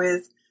contact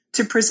with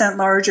to present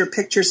larger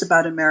pictures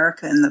about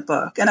America in the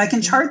book. And I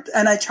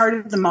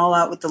charted them all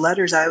out with the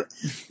letters out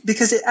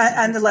because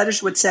and the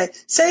letters would say,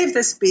 save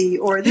this B,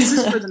 or this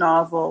is for the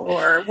novel,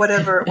 or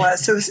whatever it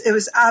was. So it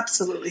was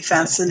absolutely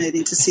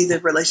fascinating to see the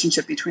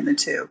relationship between the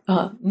two.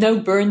 No,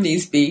 burn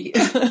these B.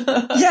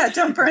 Yeah,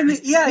 don't burn these.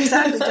 Yeah,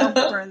 exactly. Don't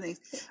burn these.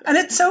 And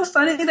it's so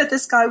funny that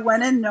this guy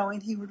went in knowing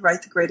he would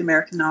write the great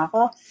American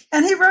novel.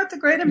 And he wrote the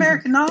great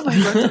American novel.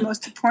 He wrote the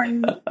most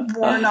important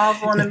war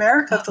novel in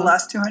America of the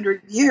last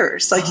 200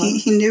 years. Like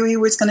he knew he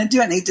was going to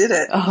do it, and he did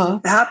it.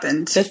 It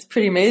happened. That's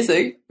pretty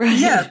amazing, right?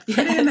 Yeah,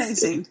 pretty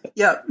amazing.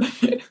 Yep.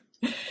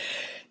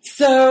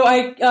 So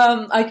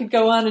I could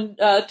go on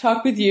and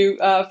talk with you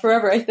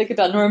forever. I think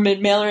about Norman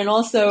Mailer and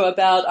also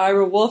about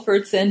Ira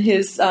Wolferts and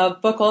his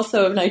book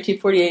also of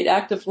 1948,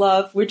 Act of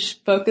Love, which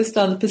focused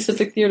on the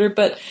Pacific Theater.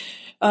 But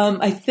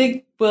I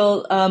think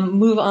we'll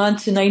move on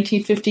to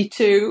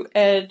 1952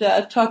 and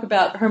talk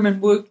about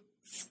Herman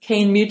Wouk's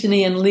Caine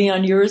Mutiny and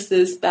Leon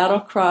Uris's Battle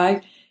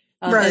Cry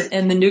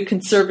and the New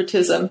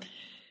Conservatism.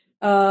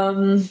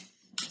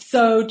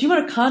 So do you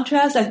want to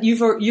contrast?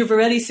 You've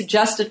already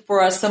suggested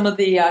for us some of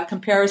the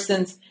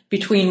comparisons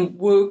between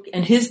Wouk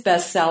and his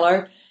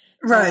bestseller,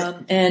 right,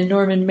 and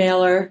Norman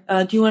Mailer.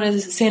 Do you want to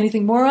say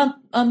anything more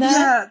on that?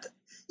 Yeah.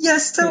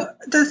 Yes, so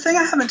the thing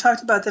I haven't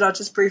talked about that I'll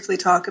just briefly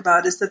talk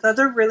about is that the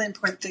other really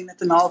important thing that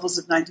the novels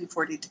of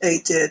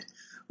 1948 did,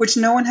 which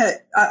no one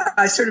had,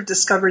 I sort of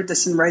discovered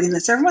this in writing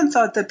this. Everyone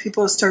thought that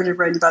people started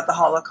writing about the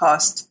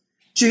Holocaust,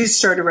 Jews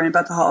started writing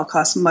about the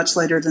Holocaust much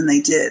later than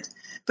they did.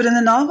 But in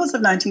the novels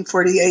of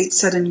 1948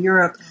 set in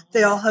Europe,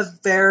 they all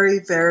have very,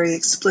 very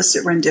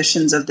explicit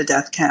renditions of the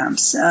death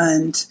camps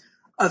and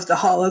of the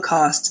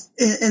Holocaust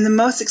in the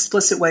most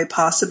explicit way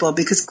possible,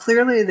 because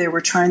clearly they were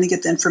trying to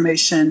get the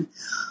information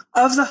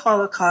of the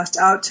Holocaust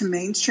out to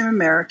mainstream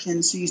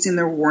Americans using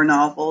their war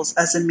novels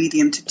as a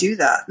medium to do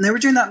that. And they were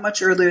doing that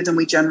much earlier than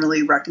we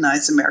generally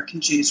recognize American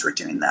Jews were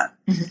doing that.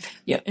 Mm-hmm.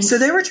 Yeah. So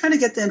they were trying to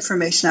get the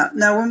information out.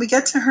 Now, when we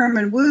get to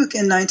Herman Wouk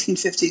in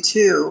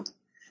 1952,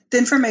 the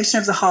information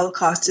of the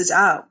Holocaust is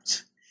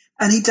out.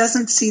 And he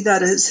doesn't see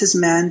that as his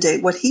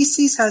mandate. What he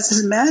sees as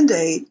his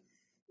mandate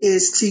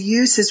is to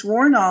use his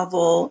war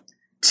novel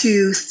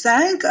to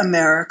thank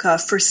America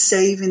for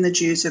saving the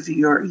Jews of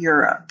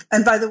Europe.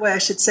 And by the way, I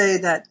should say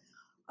that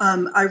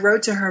I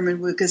wrote to Herman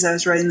Wouk as I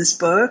was writing this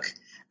book,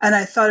 and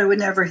I thought I would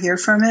never hear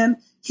from him.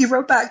 He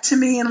wrote back to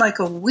me in like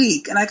a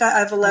week, and I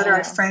have a letter,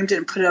 I framed it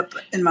and put it up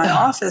in my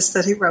office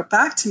that he wrote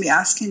back to me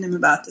asking him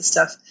about this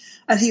stuff.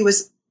 And he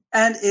was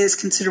and is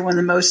considered one of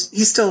the most,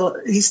 he still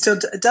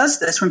does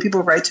this when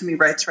people write to me,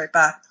 writes right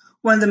back,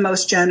 one of the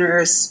most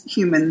generous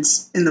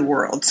humans in the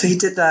world. So he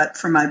did that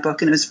for my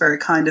book, and it was very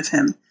kind of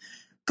him.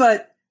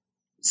 But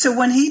so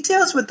when he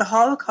deals with the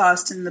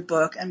Holocaust in the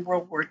book and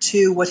World War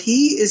II, what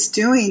he is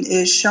doing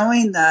is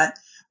showing that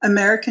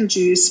American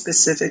Jews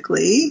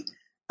specifically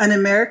and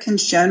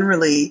Americans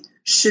generally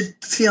should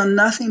feel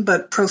nothing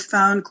but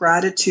profound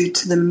gratitude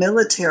to the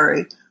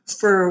military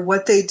for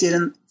what they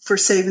did for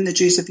saving the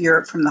Jews of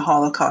Europe from the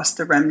Holocaust,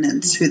 the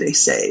remnants who they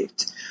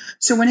saved.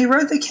 So when he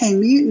wrote the Caine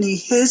Mutiny,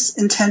 his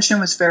intention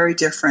was very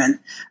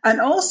different.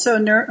 And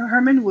also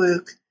Herman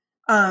Wouk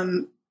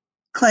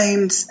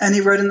claims, and he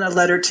wrote in a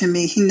letter to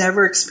me, he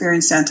never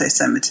experienced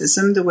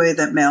anti-Semitism the way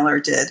that Mailer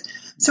did.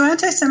 So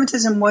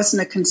anti-Semitism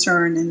wasn't a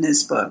concern in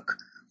his book.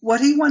 What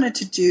he wanted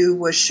to do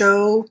was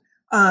show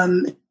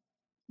the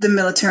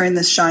military in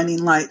this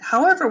shining light.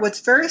 However, what's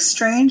very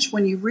strange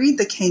when you read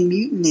the Caine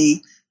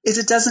Mutiny is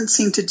it doesn't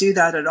seem to do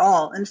that at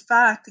all. In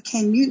fact, the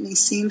Caine Mutiny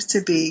seems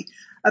to be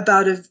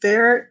about a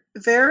very,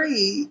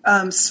 very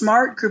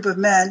smart group of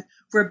men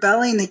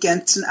rebelling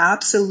against an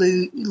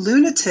absolute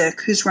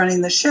lunatic who's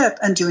running the ship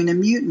and doing a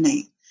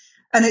mutiny.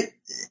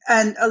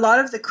 And a lot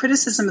of the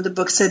criticism of the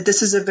book said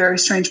this is a very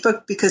strange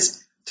book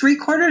because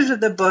 3/4 of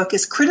the book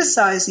is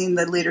criticizing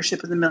the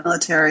leadership of the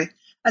military.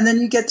 And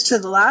then you get to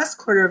the last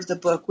quarter of the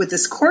book with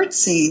this court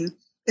scene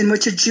in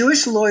which a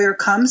Jewish lawyer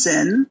comes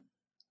in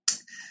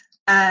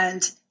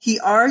and he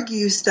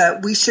argues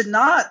that we should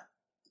not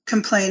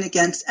complain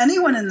against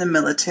anyone in the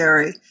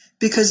military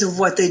because of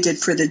what they did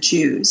for the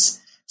Jews.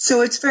 So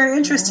it's very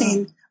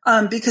interesting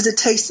because it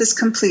takes this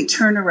complete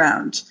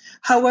turnaround.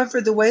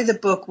 However, the way the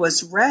book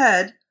was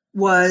read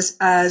was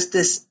as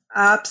this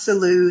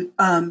absolute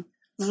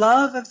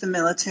love of the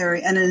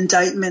military and an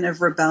indictment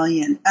of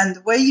rebellion. And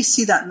the way you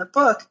see that in the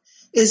book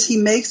is he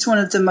makes one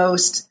of the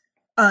most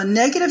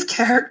negative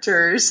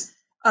characters,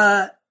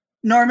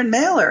 Norman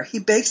Mailer. He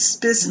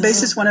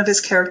bases one of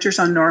his characters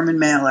on Norman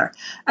Mailer.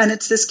 And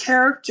it's this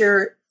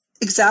character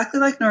exactly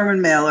like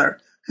Norman Mailer,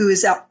 who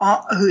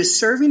is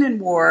serving in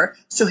war,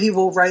 so he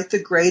will write the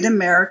great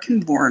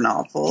American war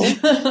novel.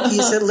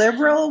 He's a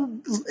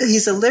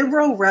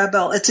liberal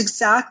rebel. It's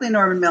exactly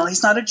Norman Mailer.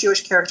 He's not a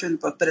Jewish character in the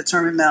book, but it's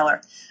Norman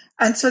Mailer.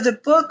 And so the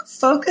book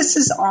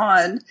focuses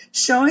on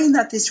showing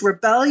that these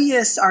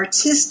rebellious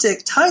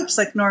artistic types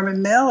like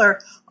Norman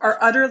Mailer are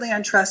utterly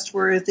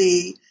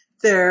untrustworthy.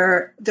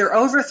 They're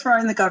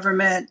overthrowing the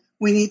government.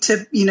 We need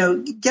to,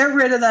 get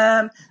rid of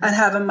them and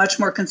have a much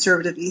more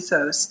conservative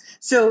ethos.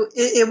 So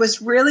it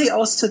was really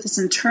also this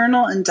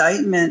internal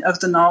indictment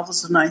of the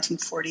novels of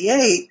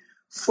 1948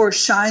 for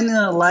shining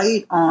a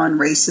light on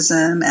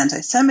racism,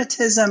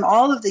 anti-Semitism,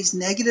 all of these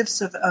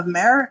negatives of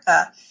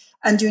America,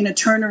 and doing a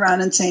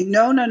turnaround and saying,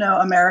 no,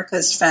 America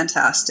is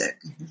fantastic.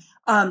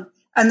 Mm-hmm.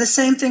 And the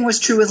same thing was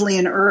true with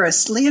Leon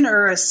Uris. Leon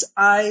Uris,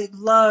 I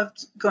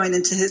loved going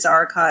into his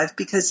archive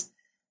because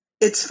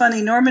it's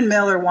funny. Norman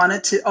Mailer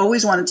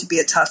always wanted to be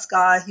a tough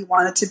guy. He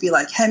wanted to be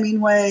like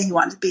Hemingway. He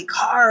wanted to be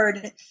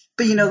hard.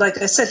 But,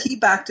 like I said, he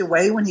backed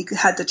away when he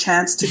had the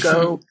chance to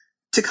go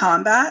to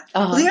combat.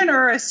 Uh-huh. Leon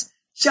Uris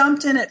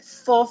jumped in at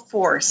full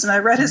force. And I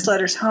read his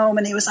letters home,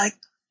 and he was like,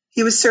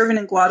 he was serving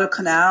in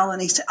Guadalcanal,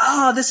 and he said,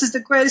 "Oh, this is the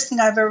greatest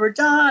thing I've ever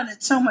done.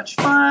 It's so much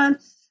fun."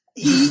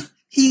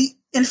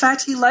 In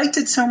fact, he liked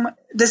it so much.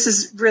 This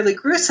is really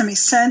gruesome. He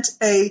sent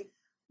a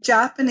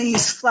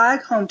Japanese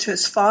flag home to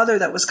his father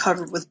that was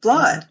covered with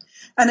blood.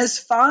 And his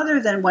father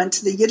then went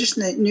to the Yiddish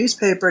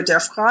newspaper Der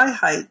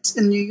Freiheit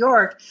in New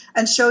York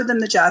and showed them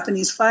the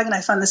Japanese flag. And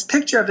I found this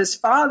picture of his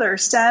father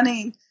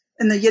standing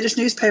in the Yiddish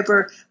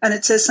newspaper, and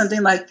it says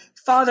something like,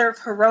 "Father of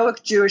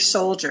heroic Jewish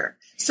soldier."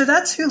 So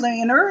that's who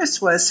Leon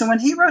Uris was. So when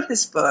he wrote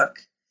his book,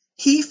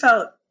 he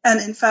felt,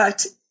 and in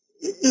fact,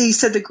 he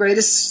said the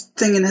greatest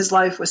thing in his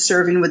life was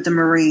serving with the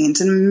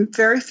Marines, and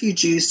very few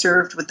Jews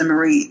served with the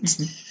Marines.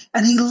 Mm-hmm.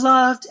 And he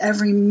loved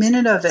every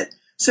minute of it.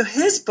 So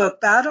his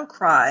book, Battle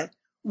Cry,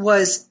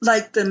 was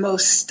like the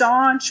most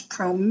staunch,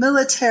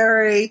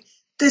 pro-military,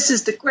 this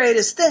is the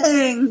greatest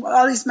thing,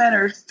 all these men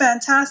are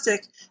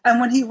fantastic. And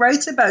when he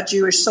writes about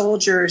Jewish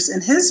soldiers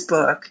in his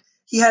book,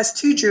 he has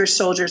two Jewish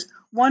soldiers.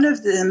 One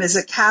of them is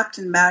a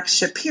Captain Max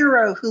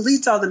Shapiro who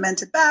leads all the men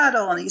to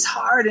battle, and he's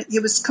hard. He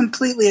was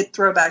completely a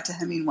throwback to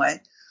Hemingway.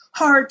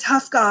 Hard,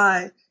 tough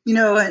guy,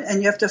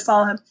 and you have to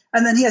follow him.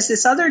 And then he has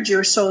this other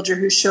Jewish soldier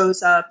who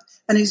shows up,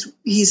 and he's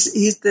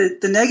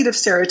the negative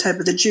stereotype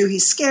of the Jew.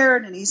 He's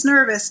scared and he's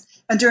nervous.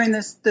 And during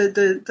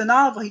the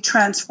novel, he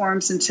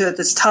transforms into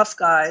this tough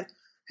guy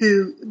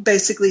who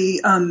basically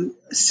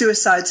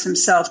suicides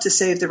himself to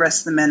save the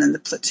rest of the men in the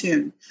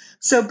platoon.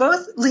 So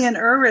both Leon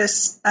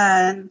Uris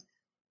and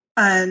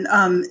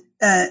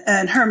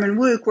Herman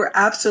Wouk were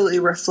absolutely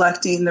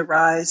reflecting the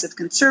rise of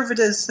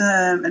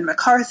conservatism and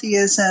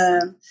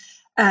McCarthyism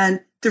and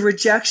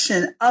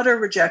the utter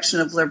rejection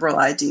of liberal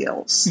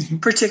ideals, mm-hmm.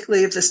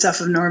 particularly of the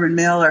stuff of Norman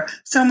Mailer,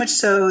 so much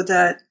so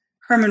that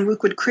Herman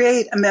Wouk would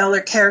create a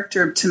Mailer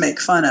character to make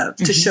fun of,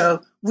 mm-hmm. to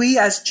show we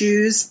as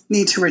Jews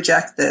need to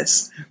reject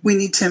this. We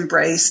need to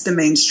embrace the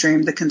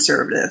mainstream, the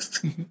conservative.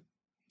 Mm-hmm.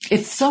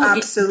 It's so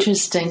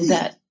interesting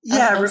that...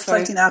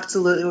 reflecting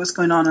absolutely what's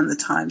going on in the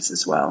times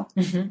as well.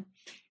 Mm-hmm.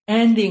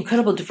 And the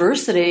incredible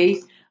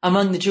diversity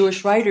among the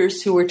Jewish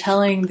writers who were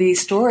telling the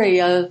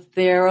story of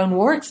their own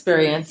war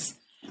experience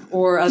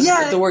or of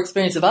the war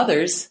experience of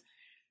others.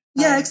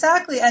 Yeah,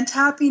 exactly. And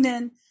tapping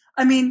in,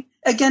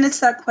 again,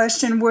 it's that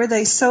question, were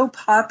they so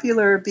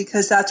popular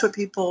because that's what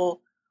people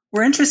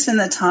were interested in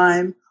at the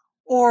time,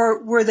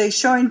 or were they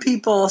showing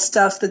people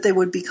stuff that they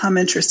would become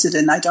interested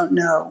in? I don't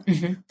know.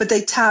 Mm-hmm. But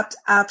they tapped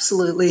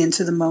absolutely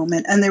into the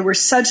moment. And they were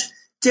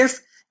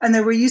and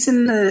they were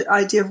using the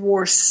idea of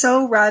war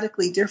so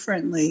radically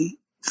differently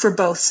for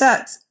both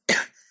sets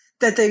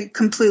that they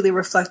completely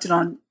reflected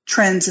on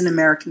trends in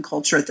American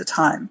culture at the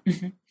time.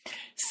 Mm-hmm.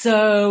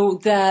 So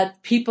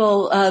that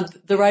people,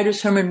 the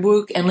writers Herman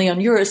Wouk and Leon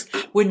Uris,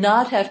 would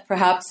not have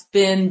perhaps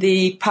been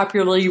the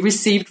popularly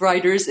received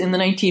writers in the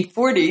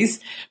 1940s,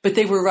 but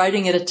they were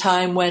writing at a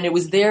time when it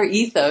was their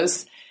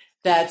ethos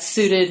that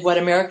suited what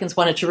Americans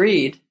wanted to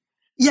read.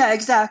 Yeah,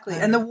 exactly.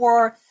 And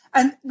war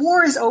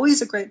is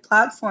always a great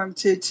platform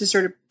to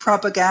sort of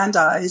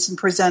propagandize and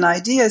present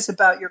ideas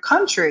about your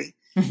country.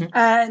 Mm-hmm.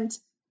 And,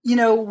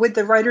 with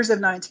the writers of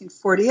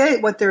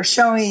 1948, what they're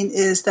showing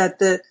is that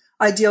the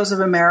ideals of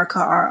America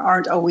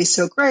aren't always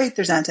so great.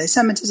 There's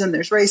anti-Semitism,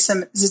 there's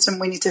racism.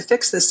 We need to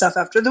fix this stuff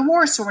after the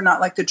war so we're not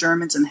like the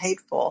Germans and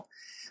hateful.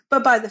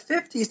 But by the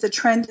 50s, the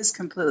trend is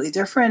completely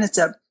different. It's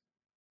a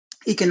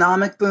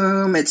economic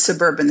boom, it's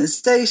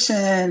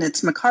suburbanization,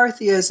 it's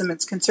McCarthyism,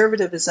 it's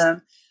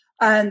conservatism.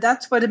 And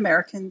that's what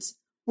Americans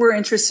were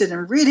interested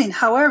in reading.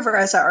 However,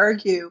 as I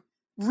argue,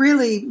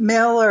 really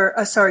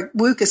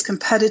Wouk is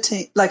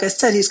competing. Like I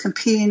said, he's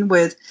competing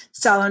with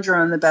Salinger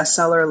on the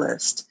bestseller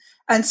list.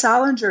 And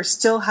Salinger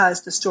still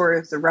has the story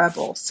of the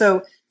rebel.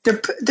 So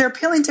they're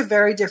appealing to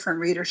very different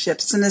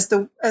readerships. And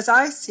as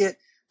I see it,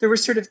 there were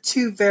sort of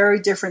two very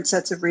different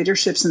sets of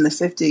readerships in the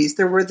 50s.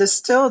 There were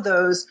still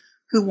those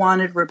who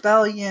wanted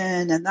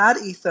rebellion and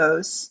that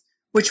ethos,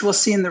 which we'll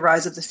see in the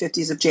rise of the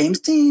 50s of James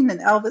Dean and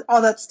Elvis,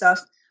 all that stuff.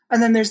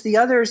 And then there's the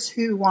others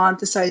who want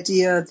this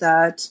idea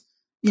that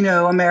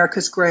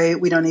America's great.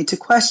 We don't need to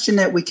question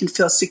it. We can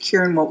feel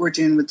secure in what we're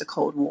doing with the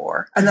Cold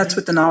War. And that's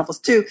what the novels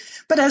do.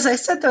 But as I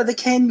said, though, the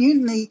Caine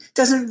Mutiny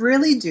doesn't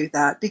really do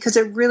that because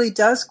it really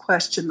does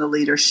question the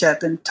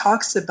leadership and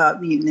talks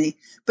about mutiny.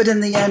 But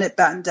in the end, it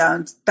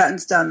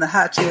battens down the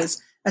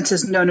hatches and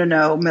says,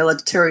 no,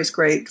 military is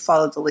great.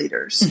 Follow the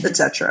leaders,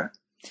 etc.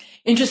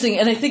 Interesting.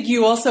 And I think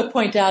you also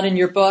point out in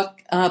your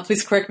book,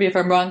 please correct me if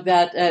I'm wrong,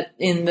 that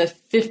in the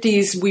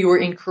 50s we were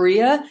in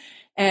Korea.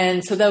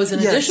 And so that was an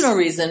additional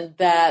reason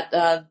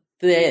that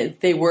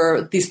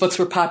these books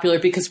were popular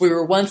because we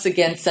were once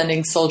again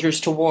sending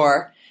soldiers to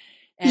war.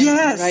 And,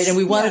 right. And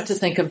we wanted to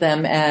think of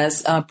them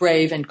as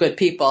brave and good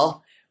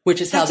people,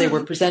 which is how they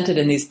were presented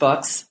in these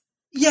books.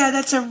 Yeah,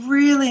 that's a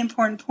really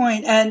important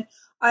point. And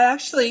I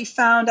actually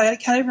found, I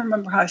can't even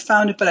remember how I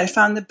found it, but I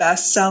found the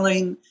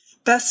bestseller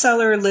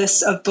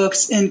list of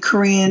books in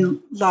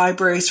Korean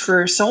libraries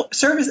for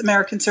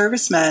American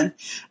servicemen.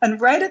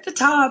 And right at the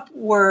top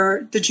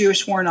were the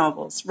Jewish war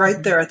novels,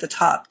 right there at the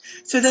top.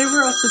 So they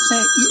were also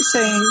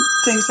saying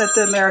things that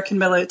the American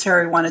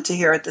military wanted to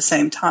hear at the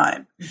same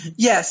time. Mm-hmm.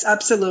 Yes,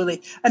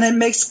 absolutely. And it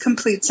makes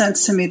complete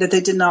sense to me that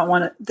they did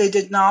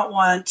not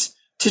want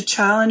to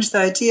challenge the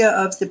idea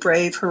of the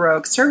brave,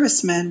 heroic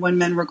servicemen when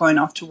men were going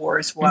off to war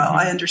as well.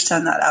 I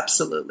understand that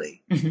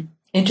absolutely. Mm-hmm.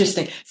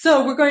 Interesting.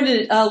 So we're going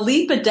to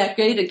leap a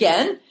decade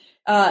again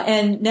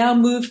and now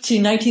move to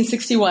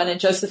 1961 and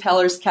Joseph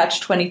Heller's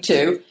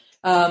Catch-22,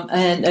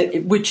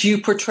 which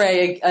you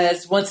portray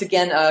as, once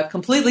again, a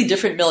completely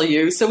different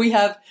milieu. So we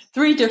have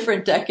 3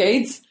 different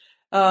decades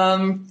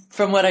from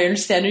what I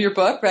understand in your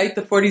book, right?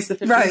 The 40s, the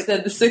 50s,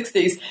 and the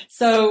 60s.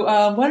 So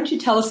why don't you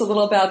tell us a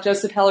little about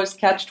Joseph Heller's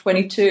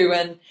Catch-22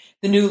 and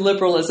the new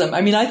liberalism?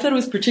 I mean, I thought it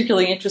was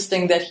particularly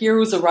interesting that here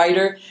was a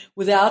writer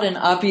without an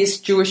obvious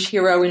Jewish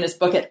hero in his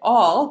book at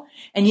all,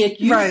 and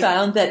yet you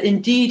found that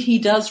indeed he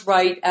does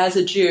write as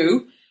a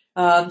Jew.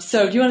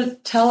 So do you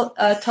want to tell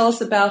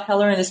us about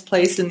Heller and his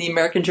place in the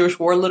American Jewish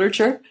war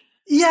literature?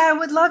 Yeah, I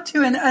would love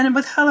to. And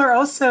with Heller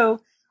also,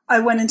 I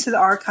went into the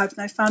archives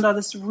and I found all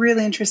this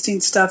really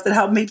interesting stuff that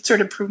helped me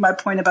sort of prove my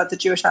point about the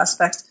Jewish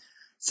aspects.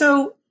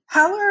 So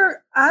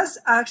Heller, as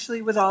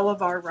actually with all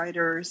of our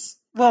writers,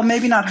 well,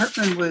 maybe not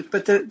Herman Wouk,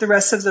 but the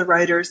rest of the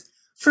writers,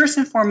 first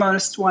and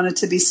foremost wanted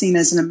to be seen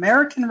as an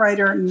American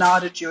writer,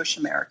 not a Jewish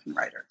American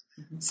writer.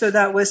 Mm-hmm. So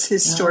that was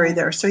his story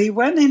there. So he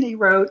went and he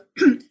wrote,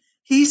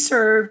 he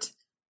served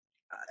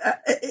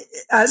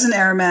as an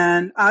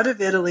airman out of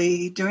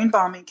Italy doing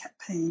bombing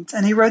campaigns,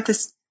 and he wrote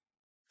this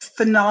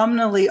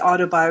phenomenally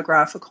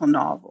autobiographical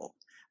novel.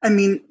 I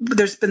mean,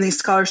 there's been these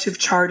scholars who've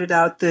charted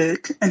out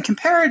and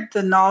compared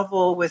the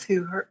novel with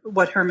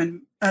what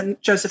Herman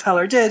and Joseph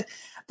Heller did.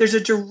 There's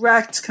a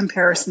direct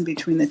comparison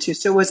between the two.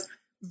 So it was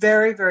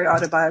very, very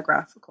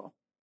autobiographical.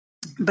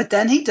 But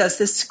then he does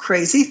this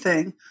crazy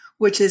thing,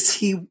 which is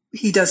he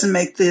doesn't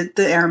make the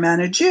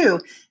airman a Jew.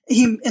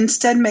 He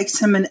instead makes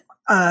him an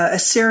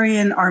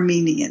Assyrian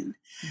Armenian.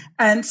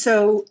 And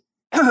so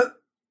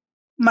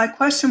my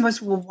question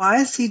was, well,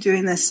 why is he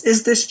doing this?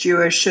 Is this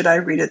Jewish? Should I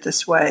read it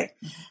this way?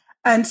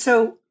 And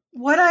so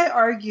what I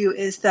argue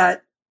is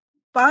that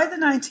by the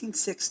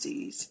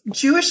 1960s,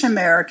 Jewish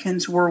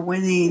Americans were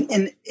winning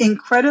in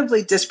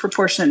incredibly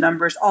disproportionate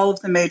numbers all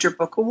of the major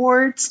book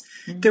awards.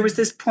 Mm-hmm. There was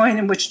this point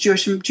in which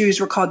Jews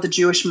were called the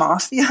Jewish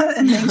Mafia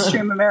in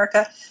mainstream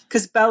America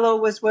because Bellow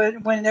was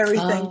winning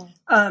everything.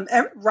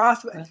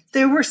 Roth,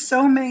 they were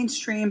so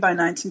mainstream by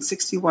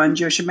 1961,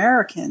 Jewish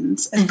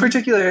Americans, in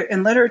particular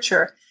in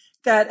literature,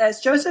 that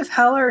as Joseph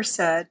Heller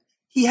said,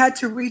 he had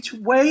to reach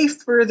way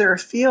further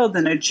afield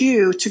than a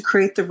Jew to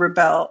create the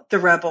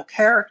rebel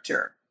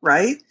character.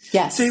 Right?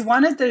 Yes. So he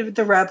wanted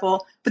the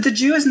rebel, but the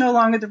Jew is no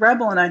longer the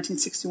rebel in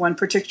 1961,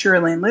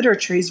 particularly in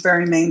literature. He's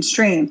very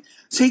mainstream.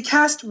 So he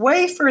cast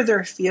way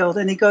further afield,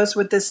 and he goes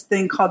with this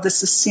thing called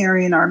this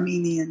Assyrian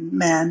Armenian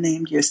man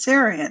named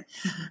Yossarian.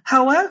 Mm-hmm.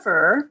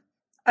 However,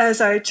 as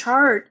I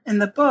chart in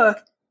the book,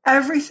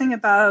 everything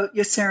about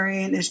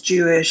Yossarian is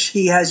Jewish.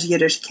 He has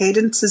Yiddish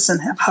cadences and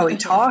how he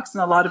talks,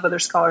 and a lot of other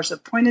scholars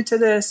have pointed to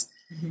this.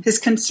 Mm-hmm. His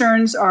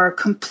concerns are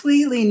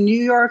completely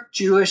New York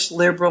Jewish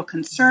liberal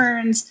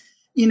concerns.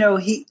 You know,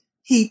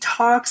 he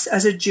talks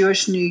as a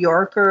Jewish New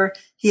Yorker.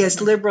 He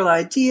has liberal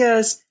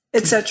ideas,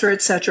 et cetera,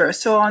 et cetera.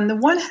 So on the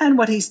one hand,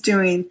 what he's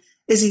doing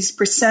is he's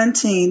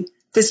presenting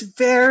this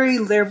very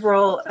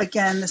liberal,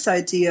 again, this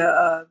idea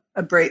of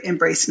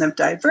embracing of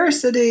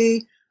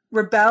diversity,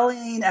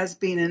 rebelling as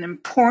being an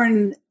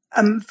important,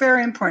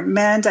 very important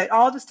mandate,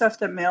 all the stuff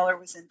that Mailer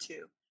was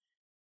into.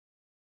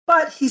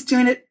 But he's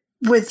doing it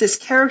with this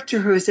character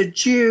who is a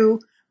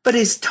Jew, but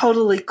is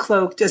totally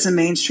cloaked as a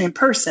mainstream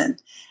person.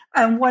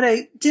 And what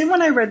I did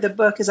when I read the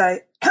book is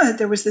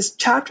there was this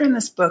chapter in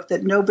this book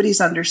that nobody's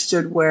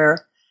understood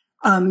where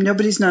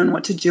nobody's known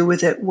what to do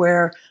with it,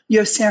 where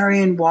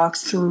Yossarian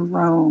walks through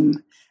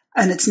Rome,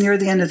 and it's near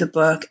the end of the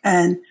book,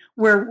 and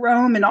where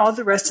Rome and all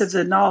the rest of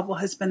the novel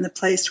has been the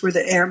place where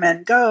the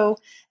airmen go,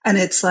 and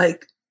it's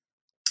like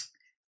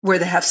where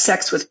they have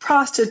sex with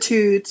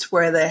prostitutes,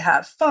 where they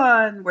have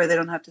fun, where they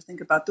don't have to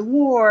think about the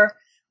war,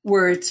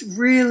 where it's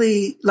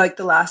really like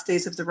the last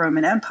days of the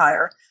Roman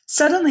Empire.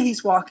 Suddenly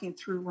he's walking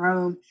through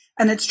Rome,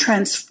 and it's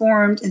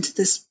transformed into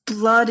this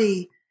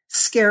bloody,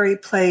 scary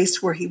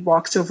place where he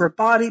walks over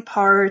body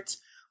parts,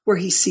 where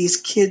he sees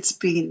kids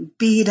being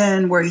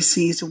beaten, where he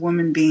sees a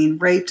woman being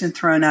raped and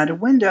thrown out a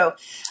window.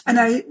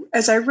 And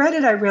as I read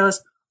it, I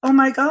realized, oh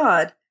my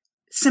God,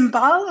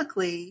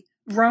 symbolically,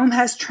 Rome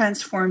has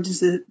transformed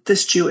into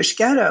this Jewish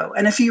ghetto.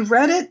 And if you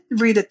read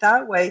it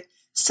that way,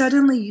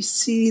 suddenly you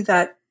see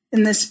that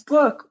in this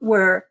book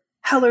where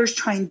Heller's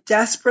trying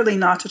desperately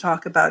not to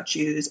talk about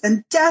Jews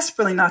and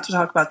desperately not to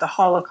talk about the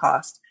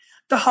Holocaust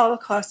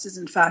is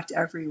in fact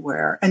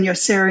everywhere. And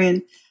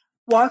Yossarian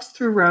walks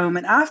through Rome,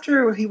 and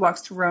after he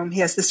walks through Rome, he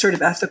has this sort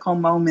of ethical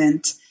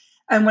moment.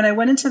 And when I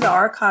went into the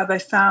archive, I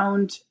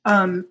found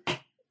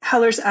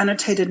Heller's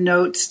annotated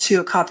notes to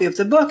a copy of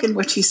the book in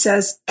which he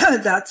says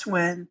that's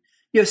when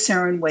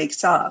Yossarian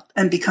wakes up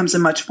and becomes a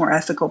much more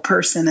ethical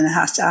person and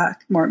has to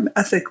act more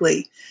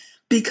ethically.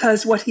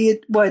 Because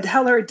what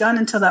Heller had done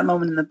until that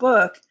moment in the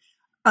book,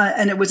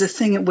 and it was a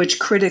thing at which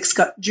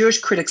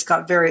Jewish critics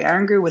got very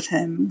angry with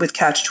him with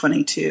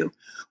Catch-22,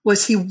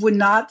 was he would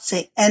not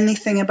say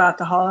anything about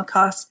the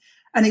Holocaust,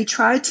 and he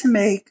tried to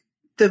make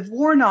the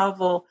war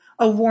novel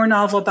a war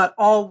novel about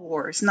all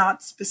wars,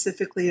 not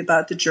specifically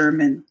about the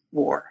German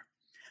war.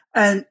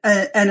 And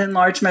in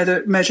large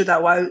measure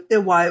that why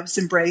it was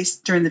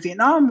embraced during the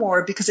Vietnam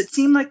War, because it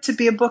seemed like to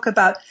be a book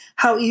about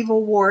how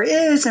evil war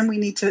is, and we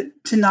need to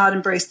not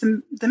embrace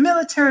the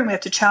military, and we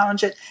have to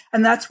challenge it.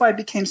 And that's why it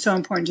became so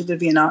important to the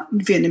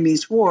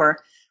Vietnamese War.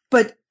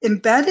 But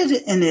embedded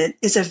in it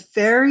is a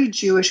very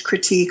Jewish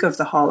critique of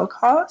the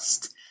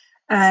Holocaust.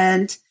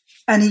 And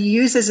he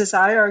uses, as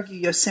I argue,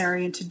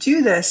 Yossarian to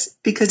do this,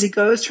 because he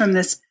goes from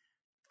this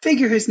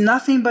figure who's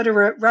nothing but a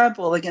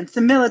rebel against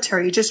the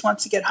military. He just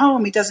wants to get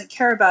home. He doesn't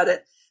care about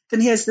it.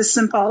 Then he has this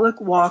symbolic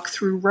walk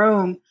through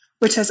Rome,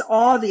 which has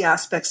all the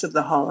aspects of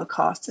the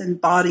Holocaust and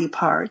body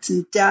parts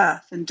and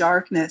death and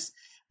darkness.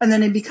 And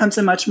then he becomes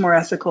a much more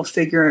ethical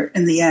figure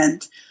in the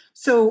end.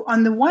 So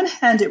on the one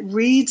hand, it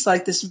reads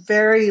like this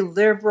very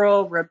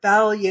liberal,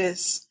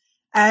 rebellious,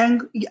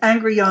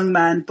 angry young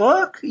man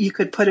book. You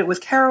could put it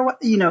with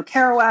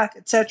Kerouac,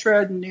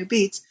 etc., New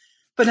Beats.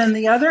 But on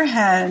the other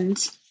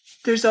hand,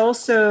 there's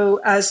also,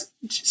 as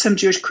some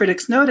Jewish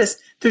critics notice,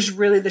 there's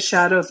really the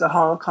shadow of the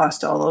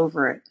Holocaust all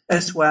over it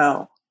as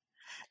well.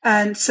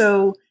 And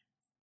so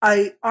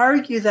I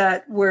argue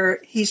that where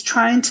he's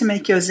trying to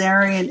make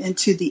Yossarian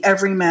into the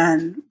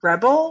everyman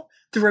rebel,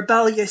 the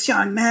rebellious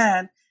young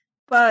man,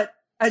 but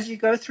as you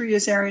go through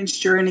Yossarian's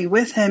journey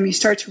with him, you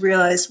start to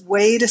realize,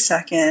 wait a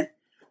second,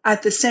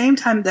 at the same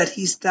time that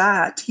he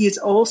is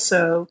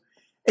also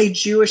a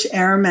Jewish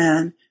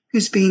airman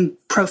who's being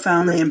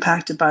profoundly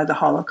impacted by the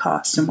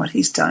Holocaust and what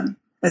he's done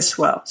as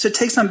well. So it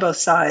takes on both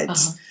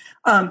sides.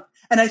 And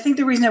I think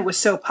the reason it was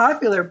so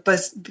popular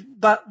was,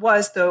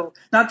 though,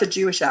 not the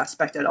Jewish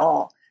aspect at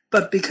all,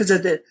 but because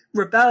of the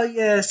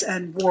rebellious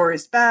and war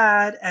is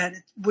bad,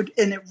 and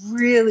it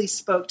really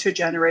spoke to a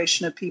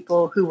generation of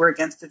people who were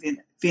against the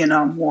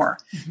Vietnam War,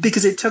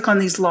 because it took on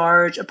these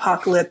large,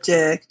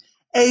 apocalyptic,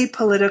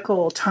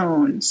 apolitical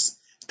tones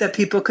that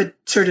people could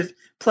sort of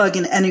plug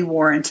in any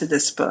war into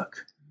this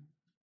book.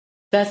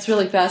 That's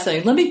really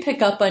fascinating. Let me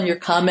pick up on your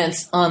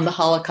comments on the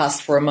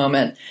Holocaust for a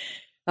moment.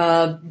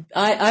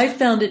 I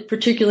found it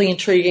particularly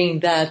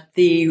intriguing that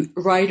the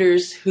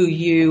writers who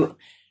you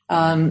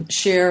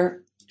share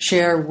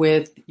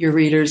with your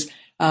readers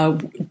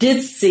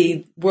did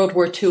see World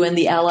War II and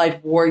the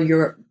Allied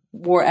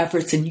war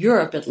efforts in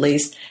Europe, at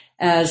least,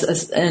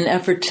 as an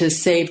effort to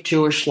save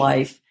Jewish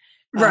life.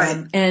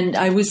 Right. And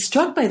I was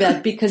struck by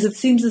that because it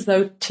seems as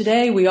though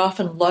today we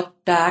often look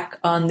back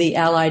on the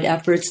Allied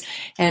efforts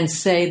and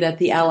say that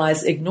the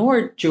Allies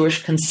ignored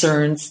Jewish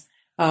concerns.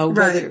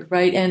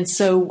 Right. And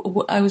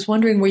so I was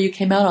wondering where you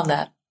came out on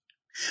that.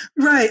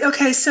 Right.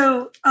 Okay.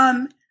 So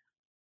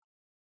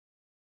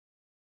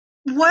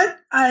what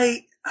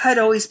I had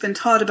always been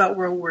taught about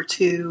World War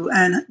II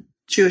and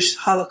Jewish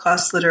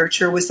Holocaust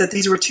literature was that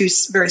these were two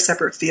very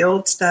separate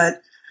fields,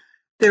 that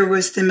there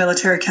was the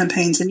military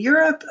campaigns in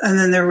Europe, and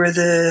then there were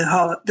the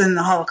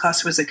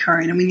Holocaust was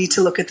occurring, and we need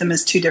to look at them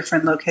as two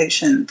different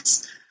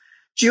locations.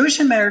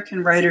 Jewish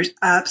American writers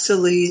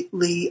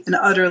absolutely and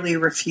utterly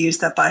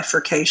refused that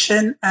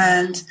bifurcation,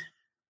 and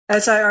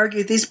as I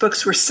argued, these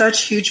books were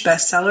such huge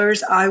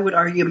bestsellers, I would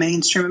argue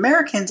mainstream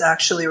Americans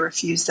actually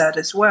refused that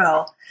as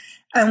well.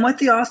 And what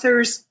the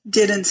authors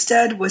did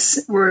instead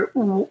was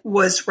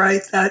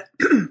write that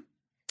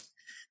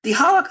the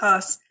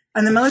Holocaust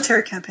and the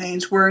military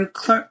campaigns were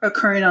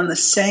occurring on the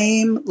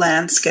same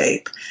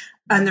landscape,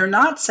 and they're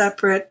not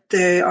separate,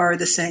 they are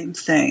the same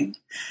thing.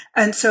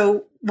 And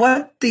so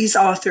what these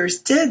authors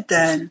did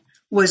then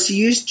was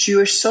use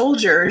Jewish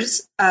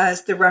soldiers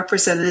as the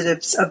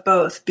representatives of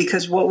both,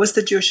 because what was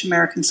the Jewish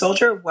American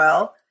soldier?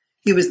 Well,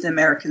 he was the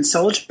American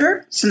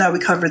soldier, so now we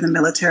cover the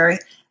military,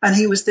 and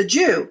he was the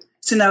Jew.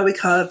 So now we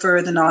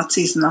cover the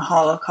Nazis and the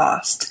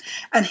Holocaust.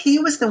 And he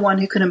was the one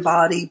who could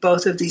embody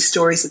both of these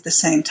stories at the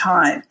same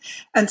time.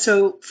 And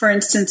so, for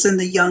instance, in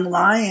The Young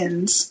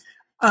Lions,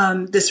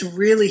 this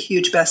really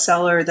huge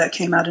bestseller that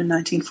came out in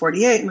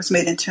 1948 and was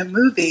made into a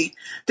movie,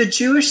 the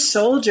Jewish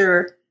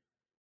soldier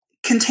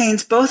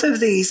contains both of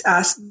these,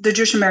 the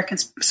Jewish American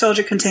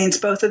soldier contains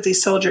both of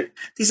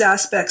these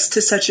aspects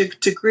to such a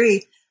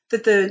degree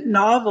that the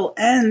novel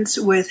ends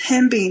with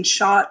him being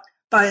shot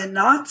by a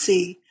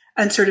Nazi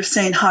and sort of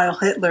saying Heil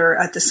Hitler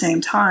at the same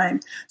time.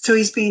 So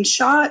he's being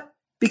shot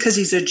because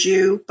he's a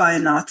Jew by a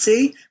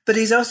Nazi, but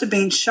he's also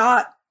being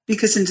shot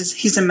because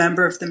he's a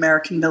member of the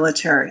American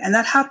military. And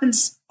that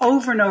happens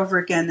over and over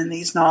again in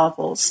these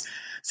novels.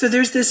 So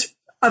there's this,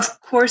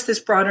 of course, this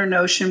broader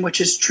notion,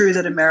 which is true,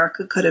 that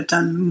America could have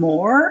done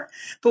more.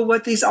 But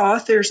what these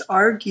authors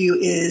argue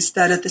is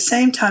that at the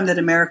same time that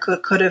America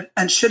could have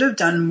and should have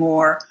done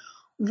more,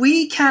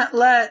 we can't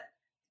let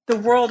the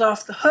world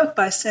off the hook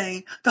by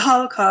saying the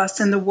Holocaust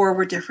and the war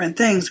were different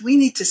things. We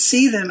need to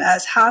see them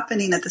as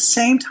happening at the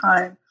same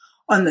time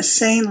on the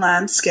same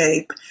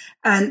landscape,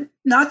 and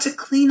not to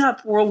clean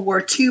up World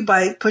War II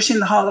by pushing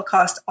the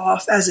Holocaust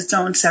off as its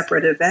own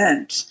separate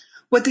event.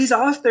 What these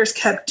authors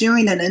kept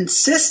doing and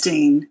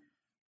insisting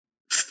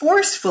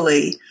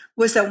forcefully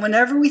was that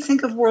whenever we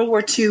think of World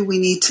War II, we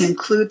need to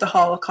include the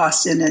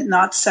Holocaust in it,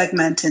 not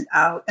segment it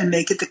out and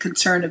make it the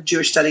concern of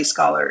Jewish studies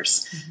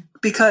scholars. Mm-hmm.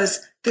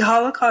 Because the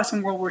Holocaust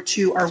and World War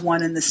II are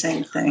one and the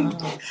same thing.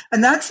 Oh.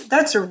 And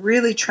that's a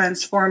really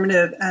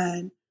transformative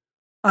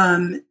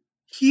and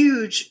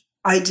huge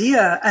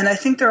idea. And I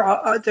think there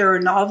are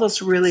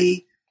novels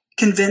really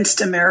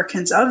convinced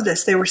Americans of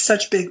this. They were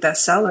such big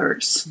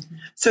bestsellers. Mm-hmm.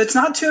 So it's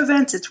not two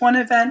events, it's one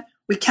event.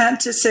 We can't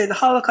just say the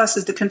Holocaust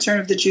is the concern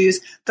of the Jews.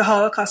 The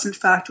Holocaust, in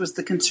fact, was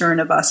the concern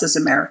of us as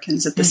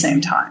Americans at the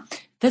same time.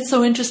 That's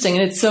so interesting.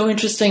 And it's so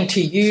interesting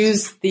to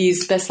use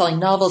these best-selling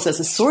novels as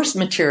a source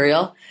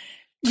material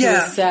to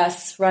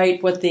assess,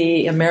 right, what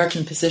the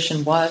American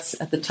position was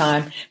at the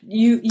time.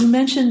 You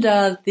mentioned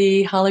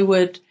the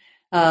Hollywood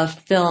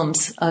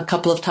films a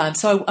couple of times.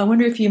 So I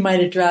wonder if you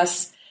might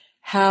address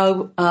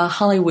how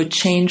Hollywood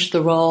changed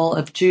the role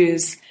of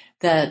Jews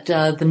that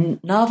the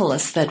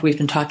novelists that we've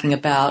been talking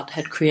about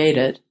had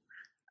created.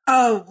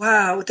 Oh,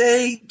 wow.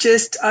 They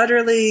just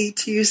utterly,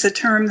 to use a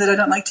term that I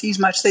don't like to use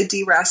much, they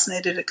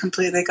deracinated it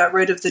completely. They got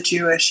rid of the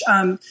Jewish.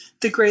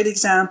 The great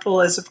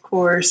example is, of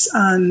course,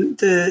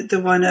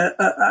 the one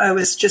I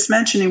was just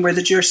mentioning, where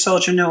the Jewish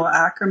soldier Noah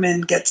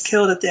Ackerman gets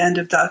killed at the end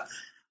of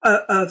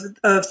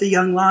the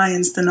Young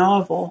Lions, the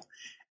novel.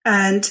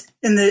 And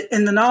in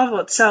the novel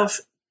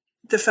itself,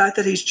 the fact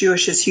that he's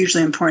Jewish is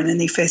hugely important,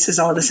 and he faces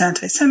all this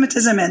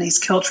anti-Semitism, and he's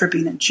killed for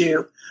being a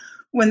Jew.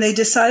 When they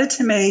decided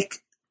to make,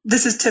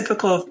 this is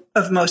typical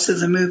of most of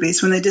the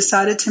movies, when they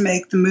decided to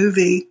make the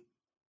movie,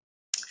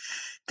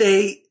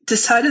 they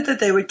decided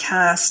that they would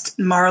cast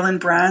Marlon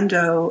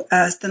Brando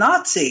as the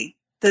Nazi.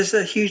 There's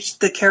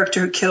the character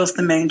who kills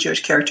the main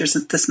Jewish character is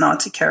this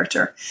Nazi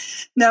character.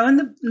 Now, in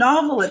the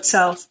novel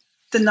itself,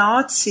 the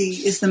Nazi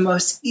is the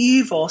most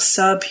evil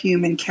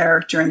subhuman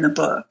character in the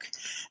book.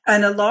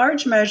 And a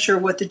large measure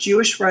what the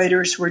Jewish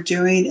writers were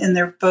doing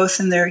both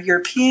in their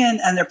European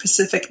and their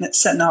Pacific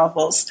set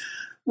novels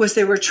was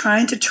they were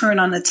trying to turn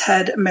on its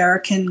head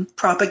American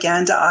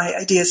propaganda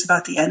ideas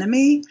about the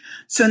enemy.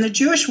 So in the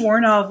Jewish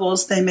war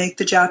novels, they make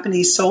the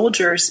Japanese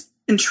soldiers,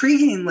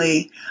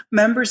 intriguingly,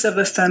 members of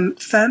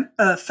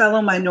a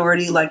fellow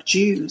minority like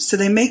Jews. So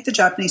they make the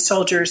Japanese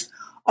soldiers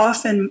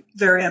often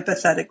very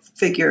empathetic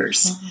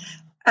figures. Mm-hmm.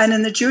 And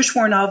in the Jewish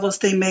war novels,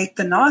 they make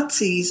the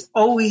Nazis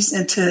always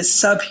into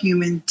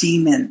subhuman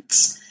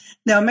demons.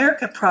 Now,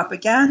 American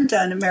propaganda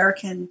and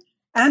American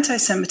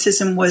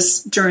anti-Semitism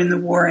was during the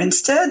war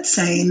instead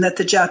saying that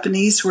the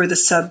Japanese were the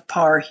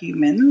subpar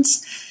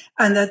humans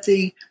and that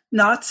the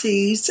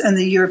Nazis and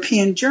the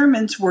European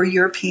Germans were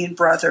European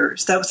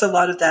brothers. That was a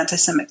lot of the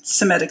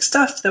anti-Semitic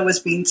stuff that was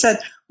being said.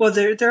 Well,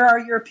 there are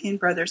European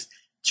brothers.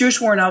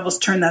 Jewish war novels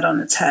turned that on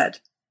its head.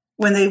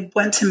 When they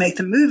went to make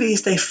the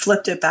movies, they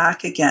flipped it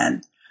back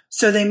again.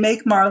 So they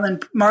make Marlon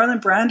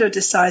Brando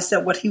decides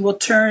that what he will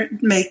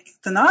make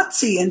the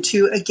Nazi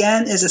into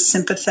again is a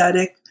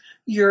sympathetic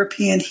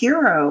European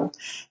hero.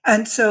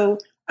 And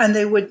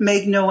they would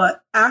make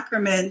Noah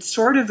Ackerman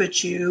sort of a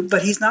Jew,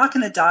 but he's not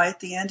going to die at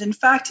the end. In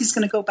fact, he's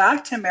going to go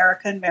back to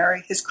America and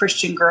marry his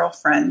Christian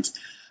girlfriend.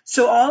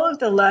 So all of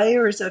the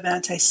layers of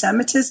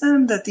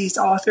anti-Semitism that these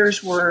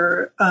authors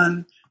were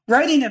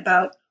writing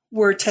about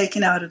were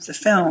taken out of the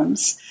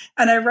films.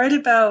 And I write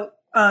about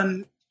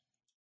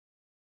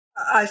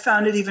I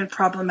found it even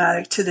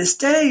problematic to this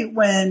day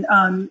when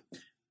I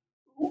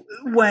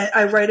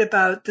write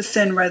about The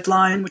Thin Red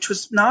Line, which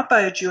was not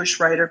by a Jewish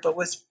writer, but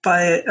was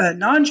by a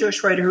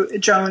non-Jewish writer,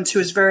 Jones, who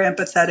is very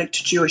empathetic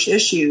to Jewish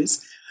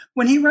issues.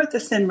 When he wrote The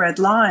Thin Red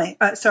Line,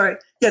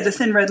 The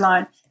Thin Red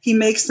Line, he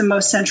makes the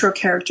most central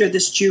character,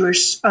 this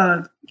Jewish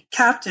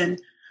captain,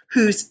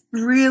 who's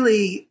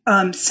really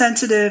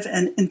sensitive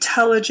and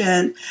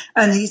intelligent,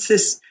 and he's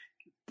this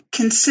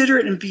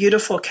considerate and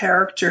beautiful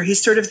character.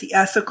 He's sort of the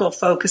ethical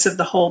focus of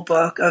the whole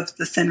book of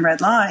The Thin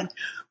Red Line.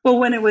 Well,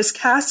 when it was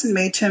cast and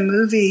made to a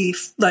movie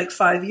like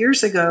 5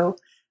 years ago,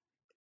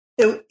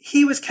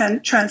 he was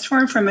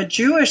transformed from a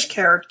Jewish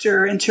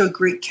character into a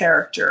Greek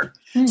character.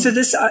 So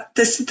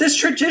this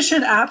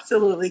tradition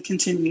absolutely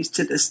continues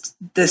to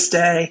this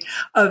day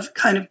of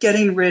kind of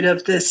getting rid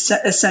of this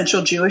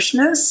essential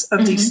Jewishness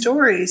of these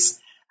stories.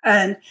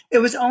 And it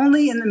was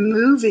only in the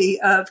movie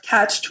of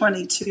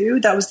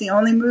Catch-22, that was the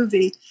only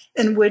movie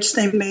in which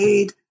they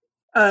made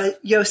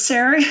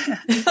Yosseri,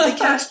 they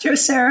cast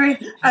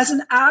Yosseri as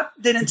an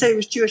they didn't say he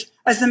was Jewish,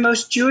 as the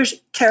most Jewish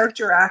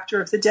character actor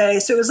of the day.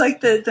 So it was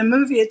like the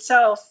movie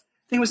itself,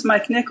 I think it was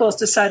Mike Nichols,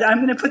 decided, I'm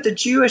going to put the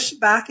Jewish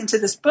back into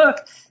this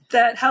book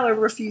that Heller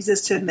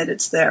refuses to admit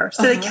it's there.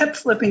 So they kept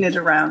flipping it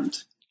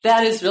around.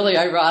 That is really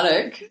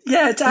ironic.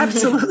 Yeah, it's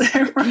absolutely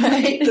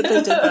ironic that they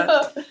did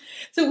that.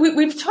 So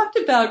we've talked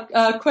about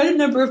quite a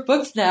number of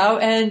books now,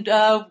 and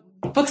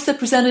books that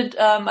presented,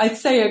 I'd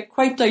say, a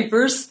quite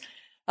diverse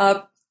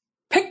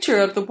picture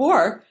of the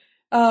war.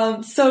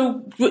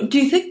 So do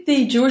you think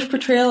the Jewish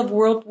portrayal of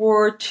World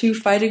War II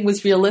fighting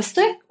was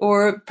realistic,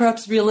 or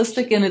perhaps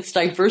realistic in its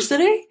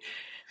diversity?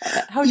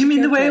 You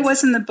mean the way it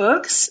was in the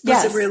books?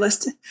 Yes. Was it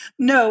realistic?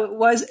 No, it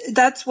was.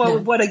 That's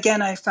what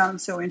again, I found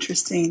so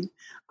interesting.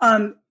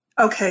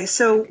 Okay,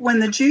 so when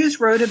the Jews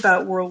wrote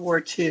about World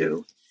War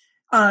II,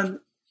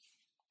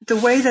 the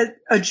way that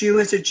a Jew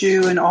is a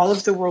Jew in all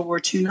of the World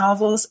War II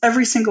novels,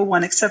 every single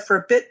one, except for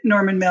a bit,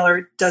 Norman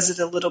Mailer does it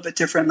a little bit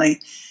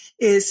differently,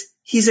 is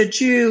he's a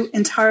Jew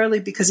entirely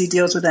because he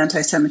deals with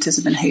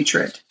anti-Semitism and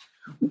hatred.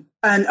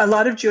 And a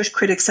lot of Jewish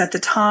critics at the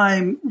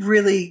time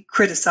really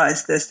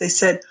criticized this. They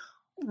said,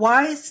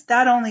 why is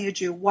that only a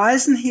Jew? Why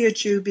isn't he a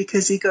Jew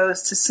because he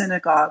goes to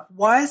synagogue?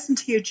 Why isn't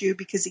he a Jew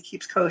because he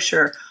keeps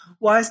kosher?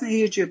 Why isn't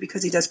he a Jew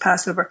because he does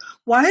Passover?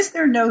 Why is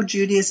there no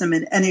Judaism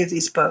in any of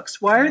these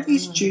books? Why are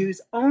these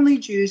Jews only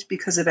Jews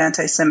because of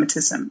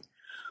anti-Semitism?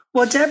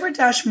 Well, Deborah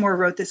Dash Moore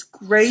wrote this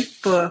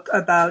great book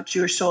about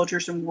Jewish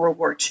soldiers in World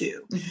War II.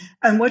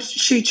 And what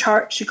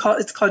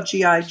it's called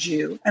G.I.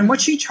 Jew. And what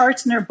she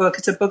charts in her book,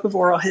 it's a book of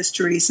oral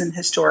histories and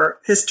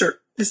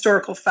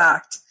historical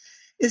fact,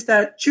 is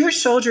that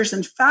Jewish soldiers,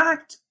 in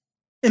fact,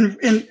 in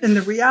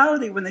the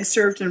reality when they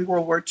served in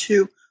World War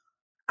II,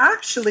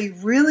 actually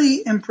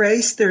really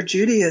embraced their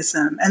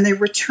Judaism, and they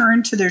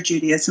returned to their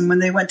Judaism. When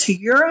they went to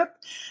Europe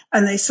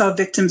and they saw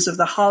victims of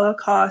the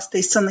Holocaust,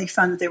 they suddenly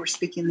found that they were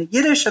speaking the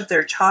Yiddish of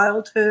their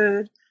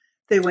childhood.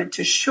 They went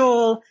to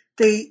shul.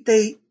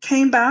 They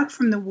came back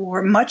from the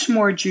war much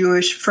more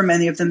Jewish for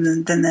many of them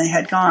than they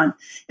had gone.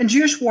 In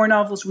Jewish war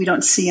novels, we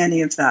don't see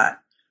any of that.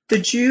 The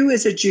Jew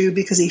is a Jew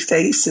because he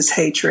faces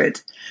hatred.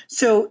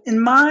 So in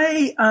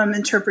my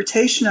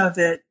interpretation of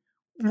it,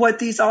 what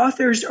these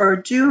authors are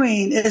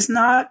doing is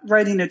not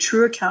writing a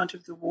true account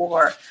of the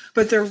war,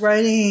 but they're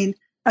writing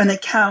an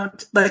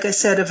account, like I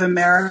said, of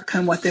America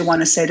and what they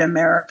want to say to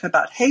America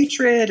about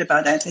hatred,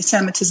 about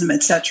anti-Semitism,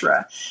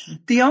 etc.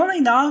 The only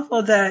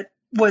novel that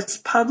was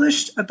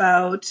published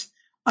about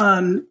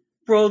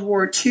World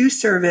War II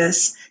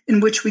service in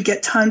which we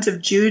get tons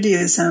of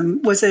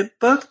Judaism was a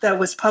book that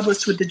was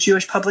published with the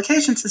Jewish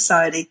Publication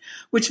Society,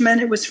 which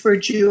meant it was for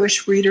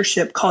Jewish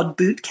readership, called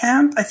Boot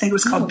Camp. I think it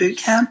was called Boot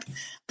Camp.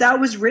 That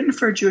was written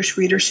for Jewish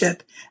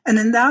readership. And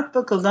in that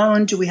book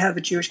alone, do we have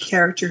a Jewish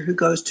character who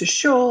goes to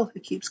shul, who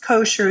keeps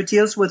kosher,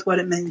 deals with what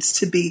it means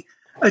to be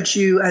a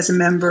Jew as a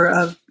member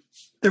of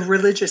the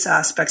religious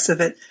aspects of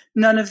it.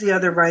 None of the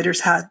other writers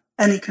had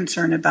any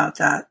concern about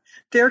that.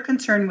 Their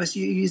concern was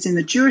using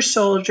the Jewish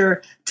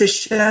soldier to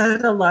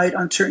shed a light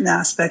on certain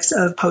aspects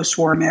of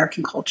post-war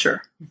American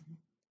culture.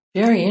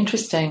 Very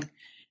interesting.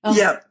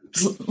 Yeah.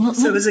 So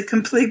it was a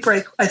complete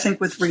break, I think,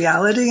 with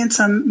reality in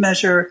some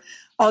measure,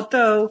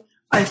 although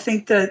I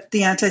think that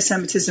the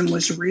anti-Semitism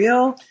was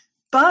real.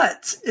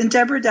 But in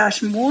Deborah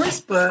Dash Moore's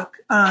book,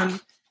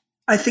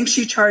 I think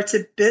she charts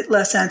a bit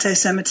less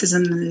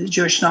anti-Semitism than the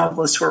Jewish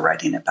novelists were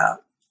writing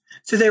about.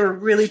 So they were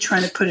really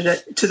trying to put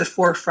it to the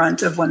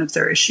forefront of one of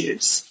their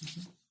issues.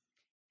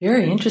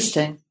 Very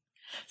interesting.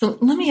 So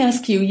let me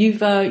ask you,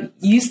 you've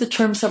used the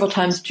term several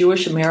times,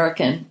 Jewish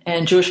American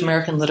and Jewish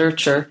American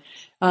literature.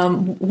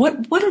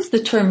 What does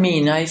the term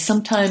mean? I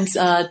sometimes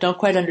don't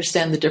quite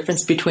understand the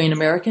difference between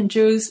American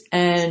Jews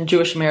and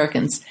Jewish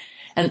Americans.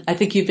 And I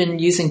think you've been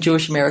using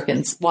Jewish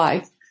Americans.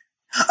 Why?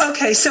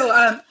 Okay, so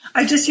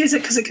I just use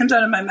it because it comes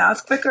out of my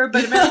mouth quicker,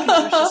 but American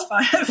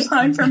Jewish is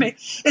fine for me.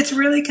 It's a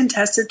really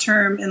contested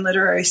term in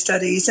literary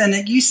studies, and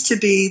it used to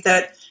be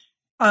that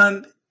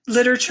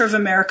literature of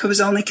America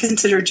was only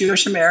considered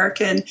Jewish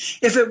American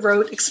if it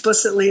wrote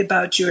explicitly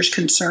about Jewish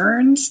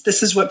concerns.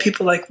 This is what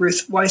people like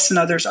Ruth Weiss and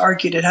others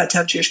argued. It had to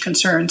have Jewish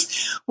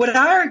concerns. What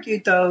I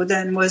argued, though,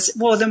 then was,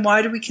 well, then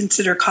why do we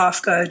consider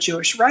Kafka a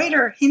Jewish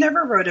writer? He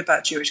never wrote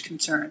about Jewish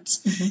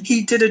concerns. Mm-hmm.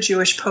 He did a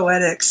Jewish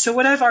poetics. So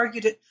what I've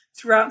argued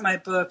throughout my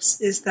books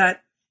is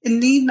that it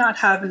need not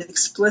have an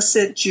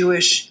explicit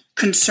Jewish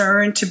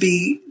concern to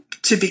be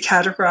to be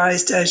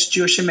categorized as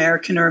Jewish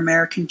American or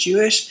American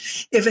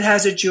Jewish. If it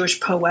has a Jewish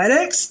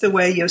poetics, the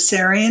way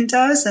Yossarian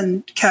does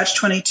and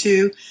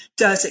Catch-22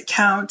 does, it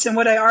counts. And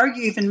what I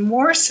argue even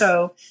more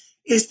so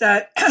is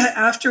that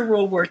after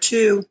World War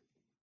II,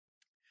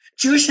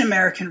 Jewish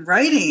American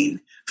writing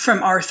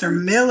from Arthur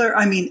Miller,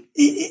 in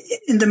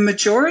the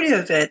majority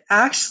of it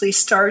actually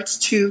starts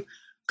to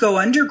go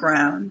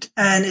underground,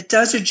 and it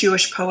does a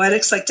Jewish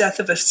poetics like Death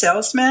of a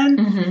Salesman.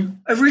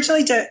 Mm-hmm.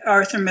 Originally,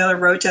 Arthur Miller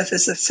wrote Death of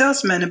a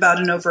Salesman about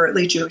an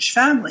overtly Jewish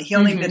family. He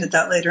only admitted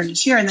that later in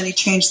his year, and then he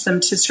changed them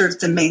to sort of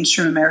the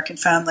mainstream American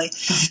family.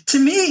 Mm-hmm. To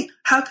me,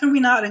 how can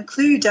we not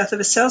include Death of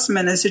a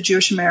Salesman as a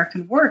Jewish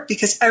American work?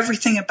 Because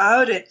everything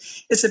about it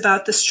is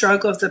about the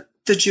struggle of the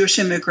Jewish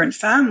immigrant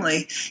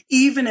family,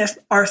 even if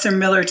Arthur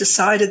Miller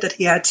decided that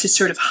he had to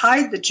sort of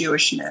hide the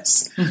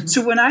Jewishness. Mm-hmm.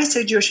 So when I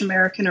say Jewish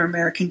American or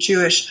American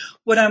Jewish,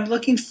 what I'm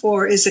looking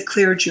for is a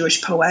clear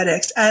Jewish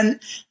poetics.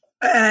 And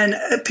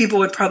people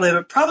would probably have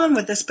a problem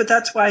with this, but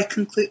that's why I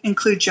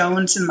include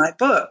Jones in my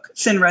book,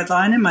 Thin Red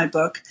Line in my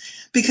book,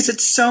 because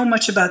it's so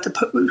much about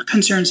the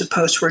concerns of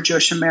post-war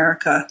Jewish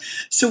America.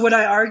 So what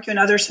I argue, and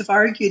others have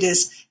argued,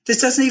 is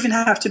this doesn't even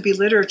have to be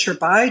literature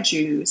by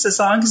Jews, as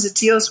long as it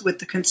deals with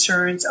the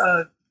concerns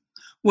of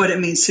what it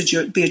means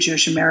to be a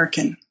Jewish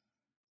American.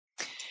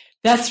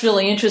 That's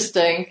really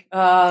interesting,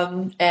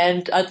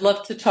 and I'd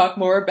love to talk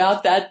more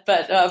about that,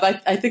 but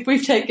I think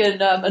we've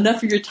taken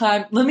enough of your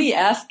time. Let me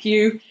ask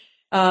you,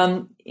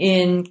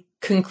 in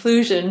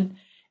conclusion,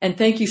 and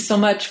thank you so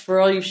much for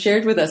all you've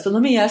shared with us, but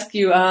let me ask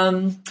you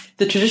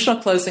the traditional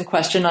closing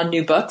question on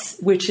new books,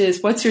 which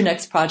is, what's your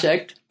next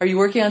project? Are you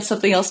working on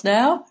something else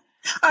now?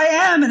 I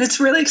am, and it's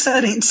really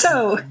exciting.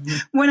 So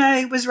when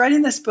I was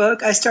writing this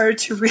book, I started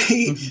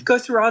to go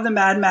through all the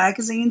Mad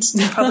magazines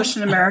published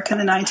in America in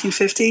the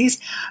 1950s,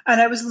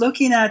 and I was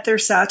looking at their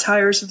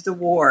satires of the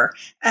war.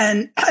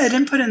 And I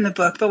didn't put it in the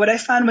book, but what I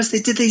found was they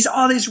did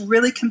all these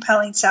really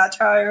compelling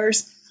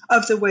satires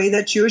of the way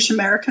that Jewish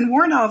American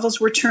war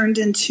novels were turned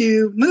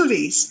into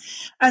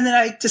movies. And then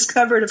I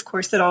discovered, of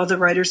course, that all the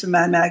writers of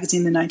Mad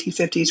Magazine in the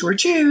 1950s were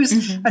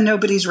Jews, and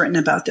nobody's written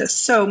about this.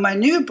 So my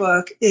new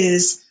book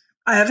is,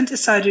 I haven't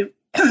decided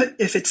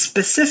if it's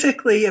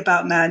specifically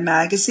about Mad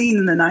Magazine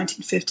in the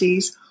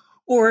 1950s,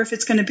 or if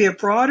it's going to be a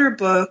broader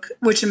book,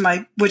 which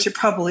it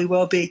probably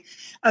will be,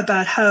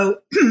 about how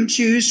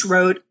Jews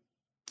wrote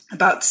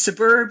about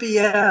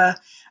suburbia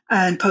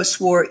and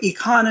post-war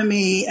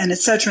economy and et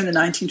cetera in the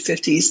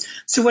 1950s.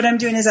 So what I'm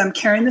doing is I'm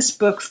carrying this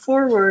book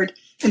forward.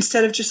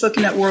 Instead of just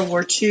looking at World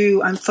War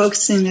II, I'm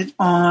focusing it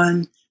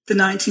on the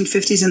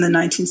 1950s and the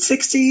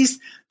 1960s,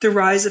 the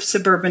rise of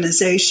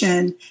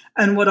suburbanization.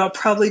 And what I'll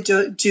probably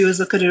do is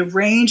look at a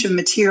range of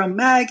material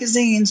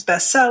magazines,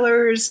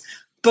 bestsellers,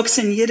 books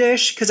in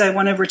Yiddish, because I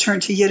want to return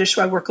to Yiddish.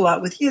 So I work a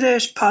lot with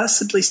Yiddish,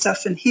 possibly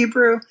stuff in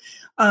Hebrew.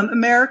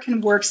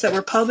 American works that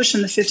were published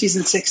in the 50s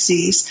and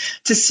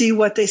 60s to see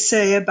what they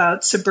say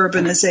about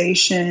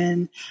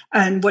suburbanization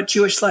and what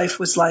Jewish life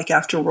was like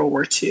after World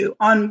War II,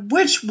 on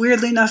which,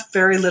 weirdly enough,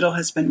 very little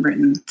has been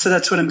written. So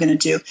that's what I'm going to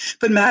do.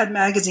 But Mad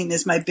Magazine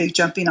is my big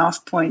jumping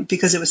off point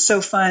because it was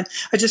so fun.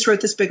 I just wrote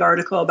this big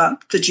article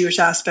about the Jewish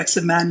aspects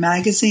of Mad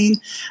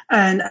Magazine,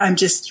 and I'm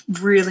just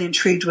really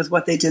intrigued with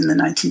what they did in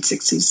the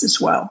 1960s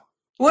as well.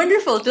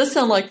 Wonderful. It does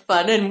sound like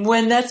fun. And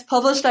when that's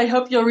published, I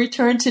hope you'll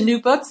return to new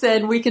books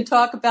and we can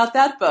talk about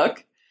that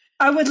book.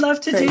 I would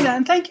love to do that.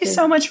 And thank you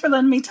so much for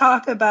letting me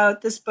talk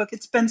about this book.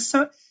 It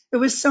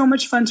was so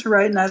much fun to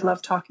write, and I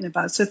love talking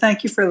about it. So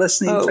thank you for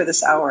listening for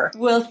this hour.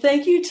 Well,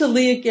 thank you to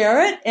Leah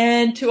Garrett,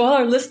 and to all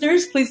our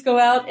listeners, please go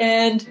out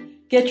and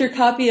get your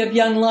copy of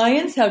Young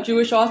Lions, How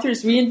Jewish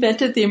Authors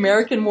Reinvented the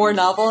American War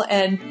Novel,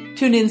 and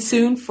tune in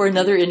soon for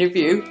another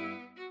interview.